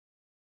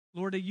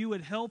 Lord, that you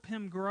would help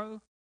him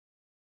grow,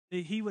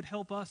 that he would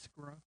help us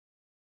grow.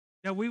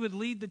 That we would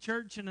lead the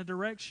church in a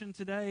direction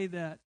today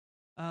that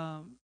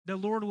the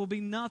Lord will be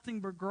nothing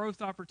but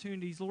growth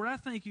opportunities. Lord, I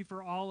thank you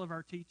for all of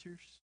our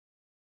teachers,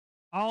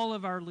 all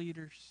of our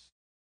leaders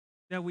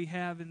that we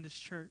have in this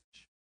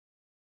church.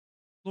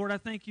 Lord, I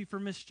thank you for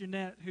Miss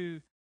Jeanette, who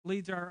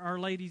leads our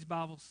ladies'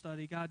 Bible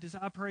study. God,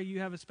 I pray you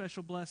have a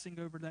special blessing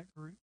over that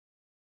group.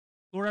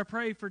 Lord, I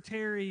pray for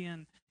Terry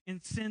and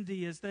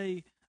Cindy as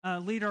they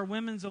lead our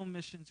women's on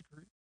missions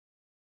group.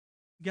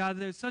 God,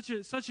 there's such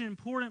an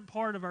important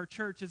part of our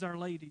church is our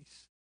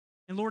ladies.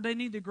 And Lord, they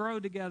need to grow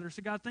together.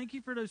 So God, thank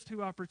you for those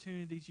two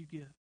opportunities you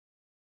give.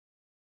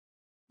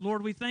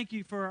 Lord, we thank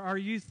you for our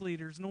youth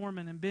leaders,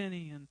 Norman and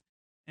Benny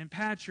and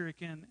Patrick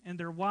and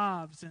their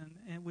wives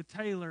and with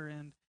Taylor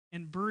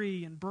and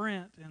Bree and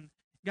Brent. And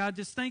God,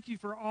 just thank you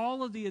for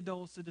all of the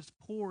adults that just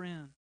pour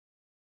in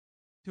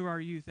to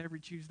our youth every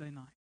Tuesday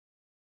night.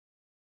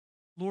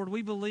 Lord,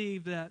 we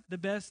believe that the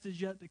best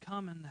is yet to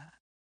come in that.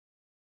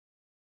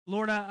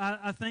 Lord,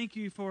 I thank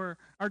you for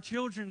our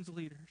children's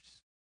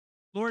leaders.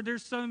 Lord,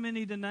 there's so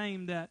many to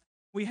name that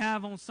we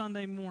have on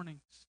Sunday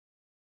mornings.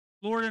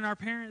 Lord, in our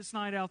parents'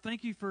 night out,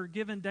 thank you for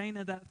giving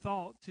Dana that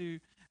thought to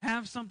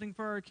have something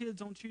for our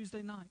kids on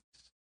Tuesday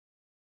nights.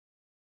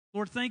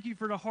 Lord, thank you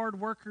for the hard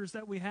workers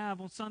that we have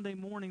on Sunday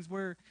mornings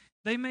where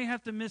they may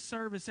have to miss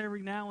service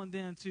every now and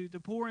then to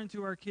pour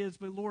into our kids,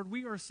 but Lord,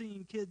 we are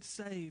seeing kids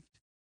saved,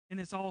 and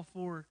it's all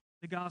for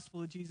the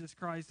gospel of Jesus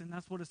Christ, and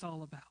that's what it's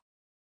all about.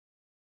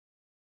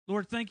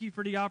 Lord, thank you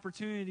for the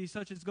opportunities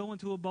such as going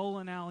to a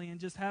bowling alley and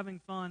just having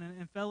fun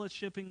and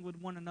fellowshipping with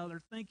one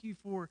another. Thank you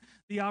for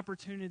the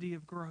opportunity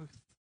of growth.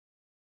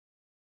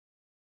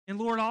 And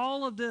Lord,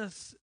 all of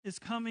this is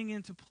coming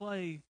into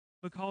play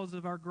because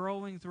of our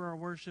growing through our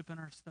worship and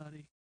our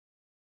study.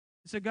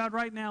 So God,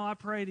 right now I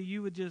pray that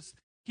you would just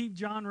keep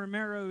John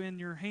Romero in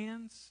your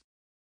hands.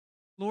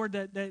 Lord,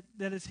 that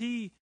as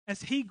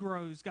he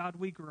grows, God,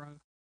 we grow.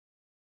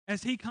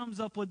 As he comes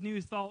up with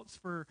new thoughts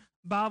for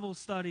Bible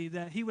study,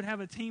 that he would have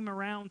a team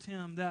around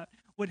him that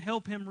would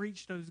help him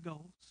reach those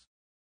goals.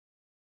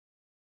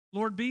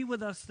 Lord, be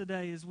with us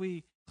today as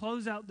we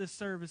close out this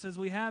service, as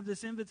we have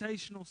this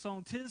invitational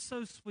song, "'Tis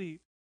So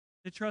Sweet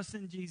to Trust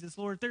in Jesus."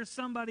 Lord, if there's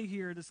somebody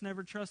here that's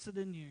never trusted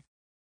in you,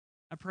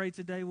 I pray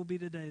today will be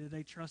the day that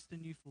they trust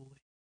in you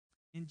fully.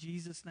 In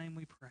Jesus' name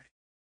we pray.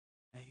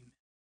 Amen.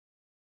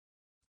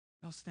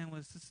 Y'all stand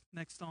with us. This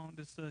next song,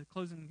 this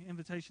closing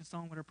invitation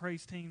song with our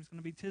praise team is going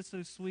to be "'Tis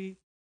So Sweet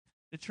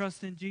to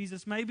Trust in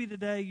Jesus." Maybe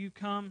today you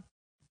come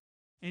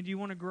and you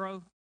want to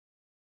grow.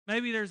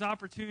 Maybe there's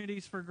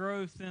opportunities for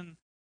growth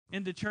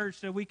in the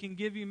church that we can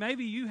give you.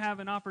 Maybe you have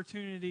an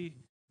opportunity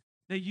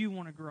that you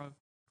want to grow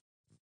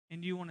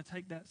and you want to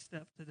take that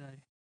step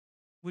today.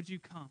 Would you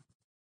come?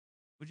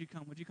 Would you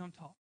come? Would you come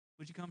talk?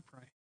 Would you come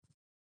pray?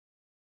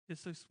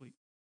 It's so sweet.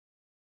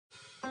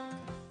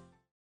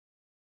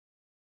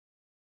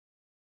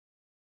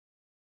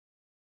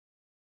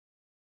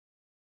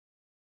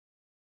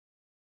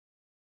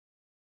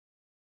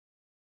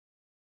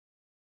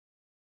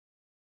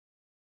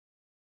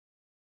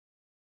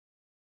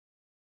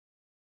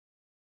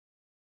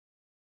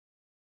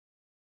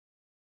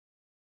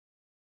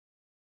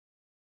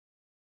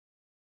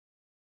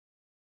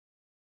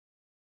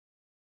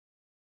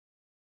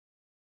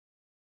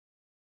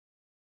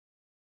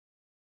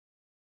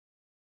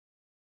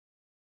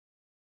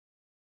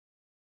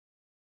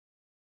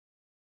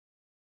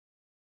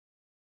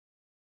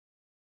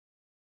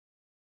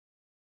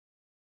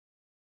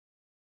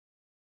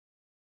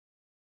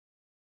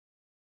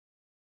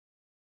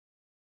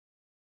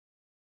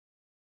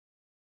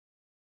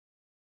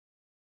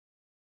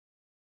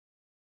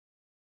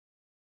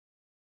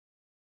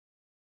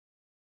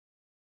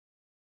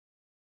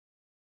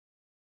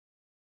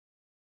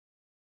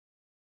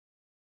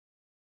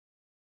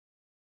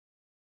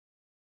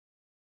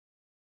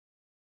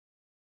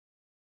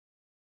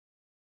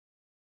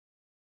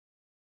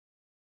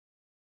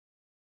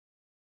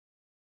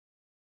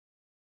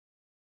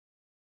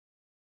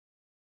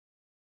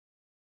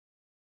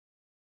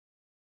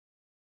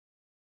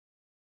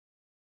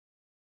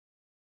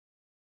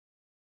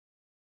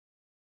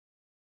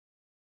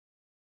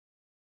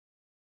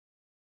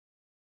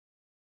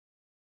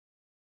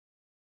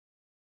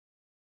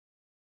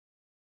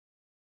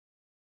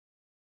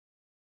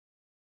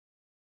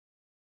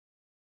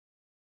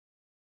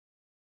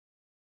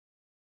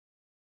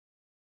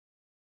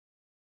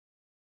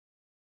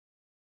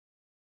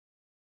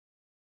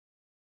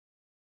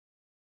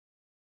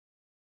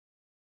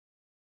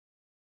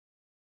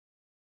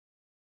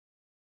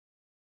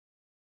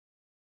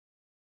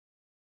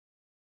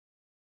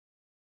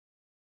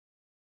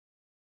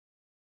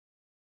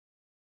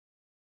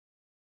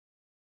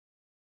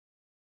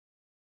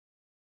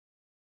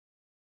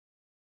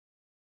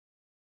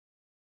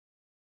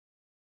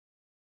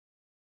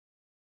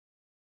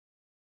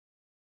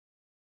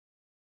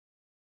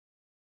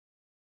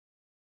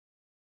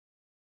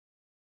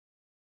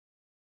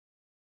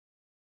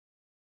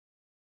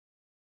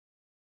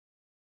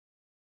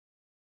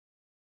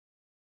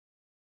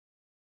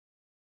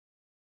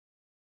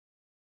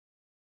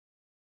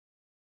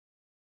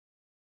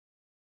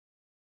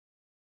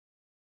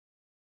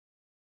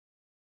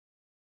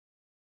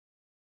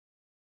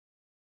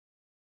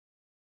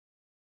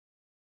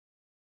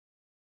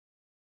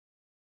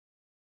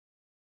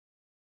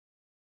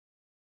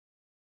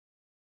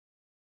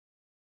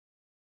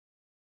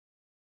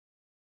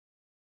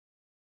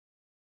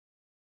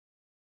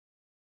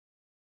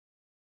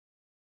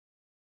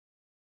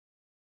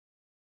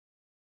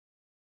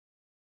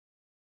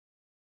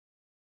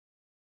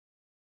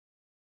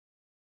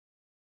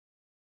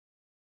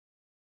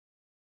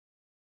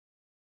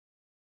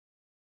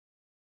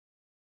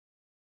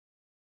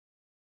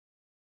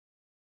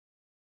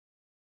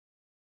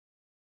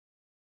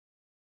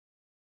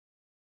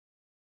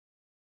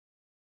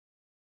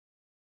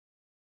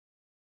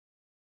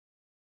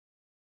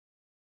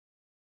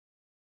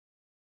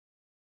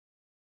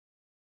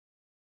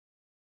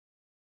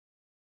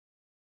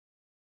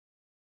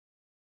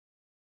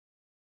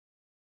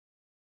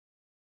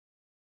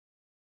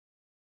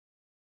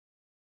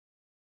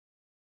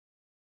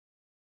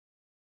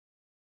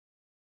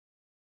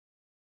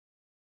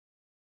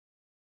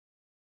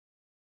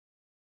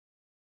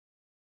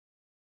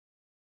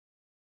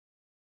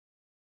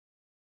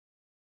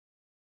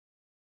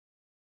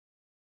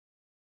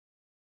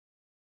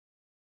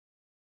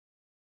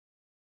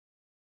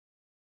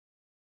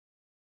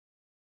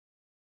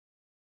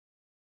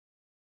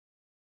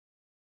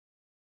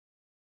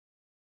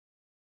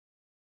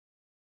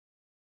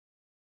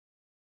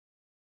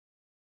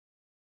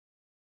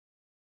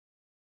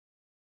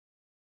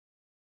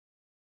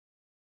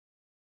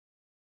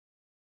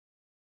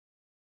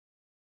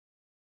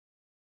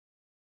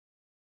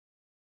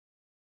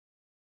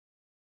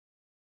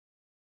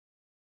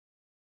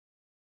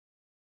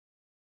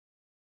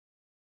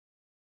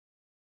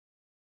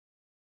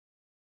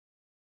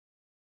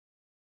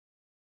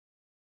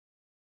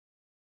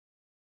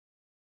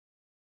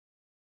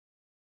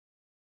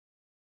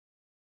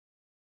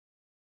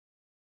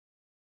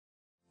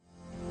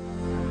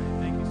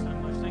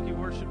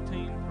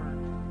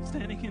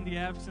 in the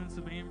absence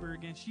of Amber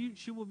again.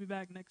 She will be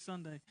back next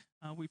Sunday.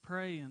 We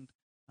pray, and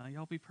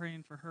y'all be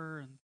praying for her.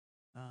 And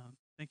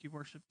thank you,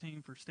 worship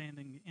team, for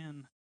standing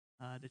in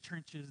the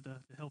trenches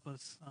to help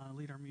us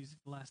lead our music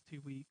the last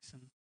 2 weeks.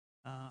 And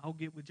I'll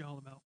get with y'all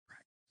about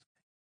practice.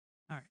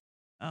 All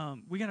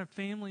right. We got a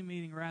family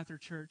meeting right after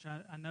church.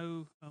 I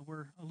know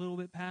we're a little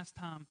bit past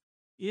time.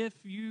 If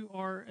you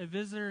are a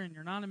visitor and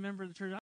you're not a member of the church,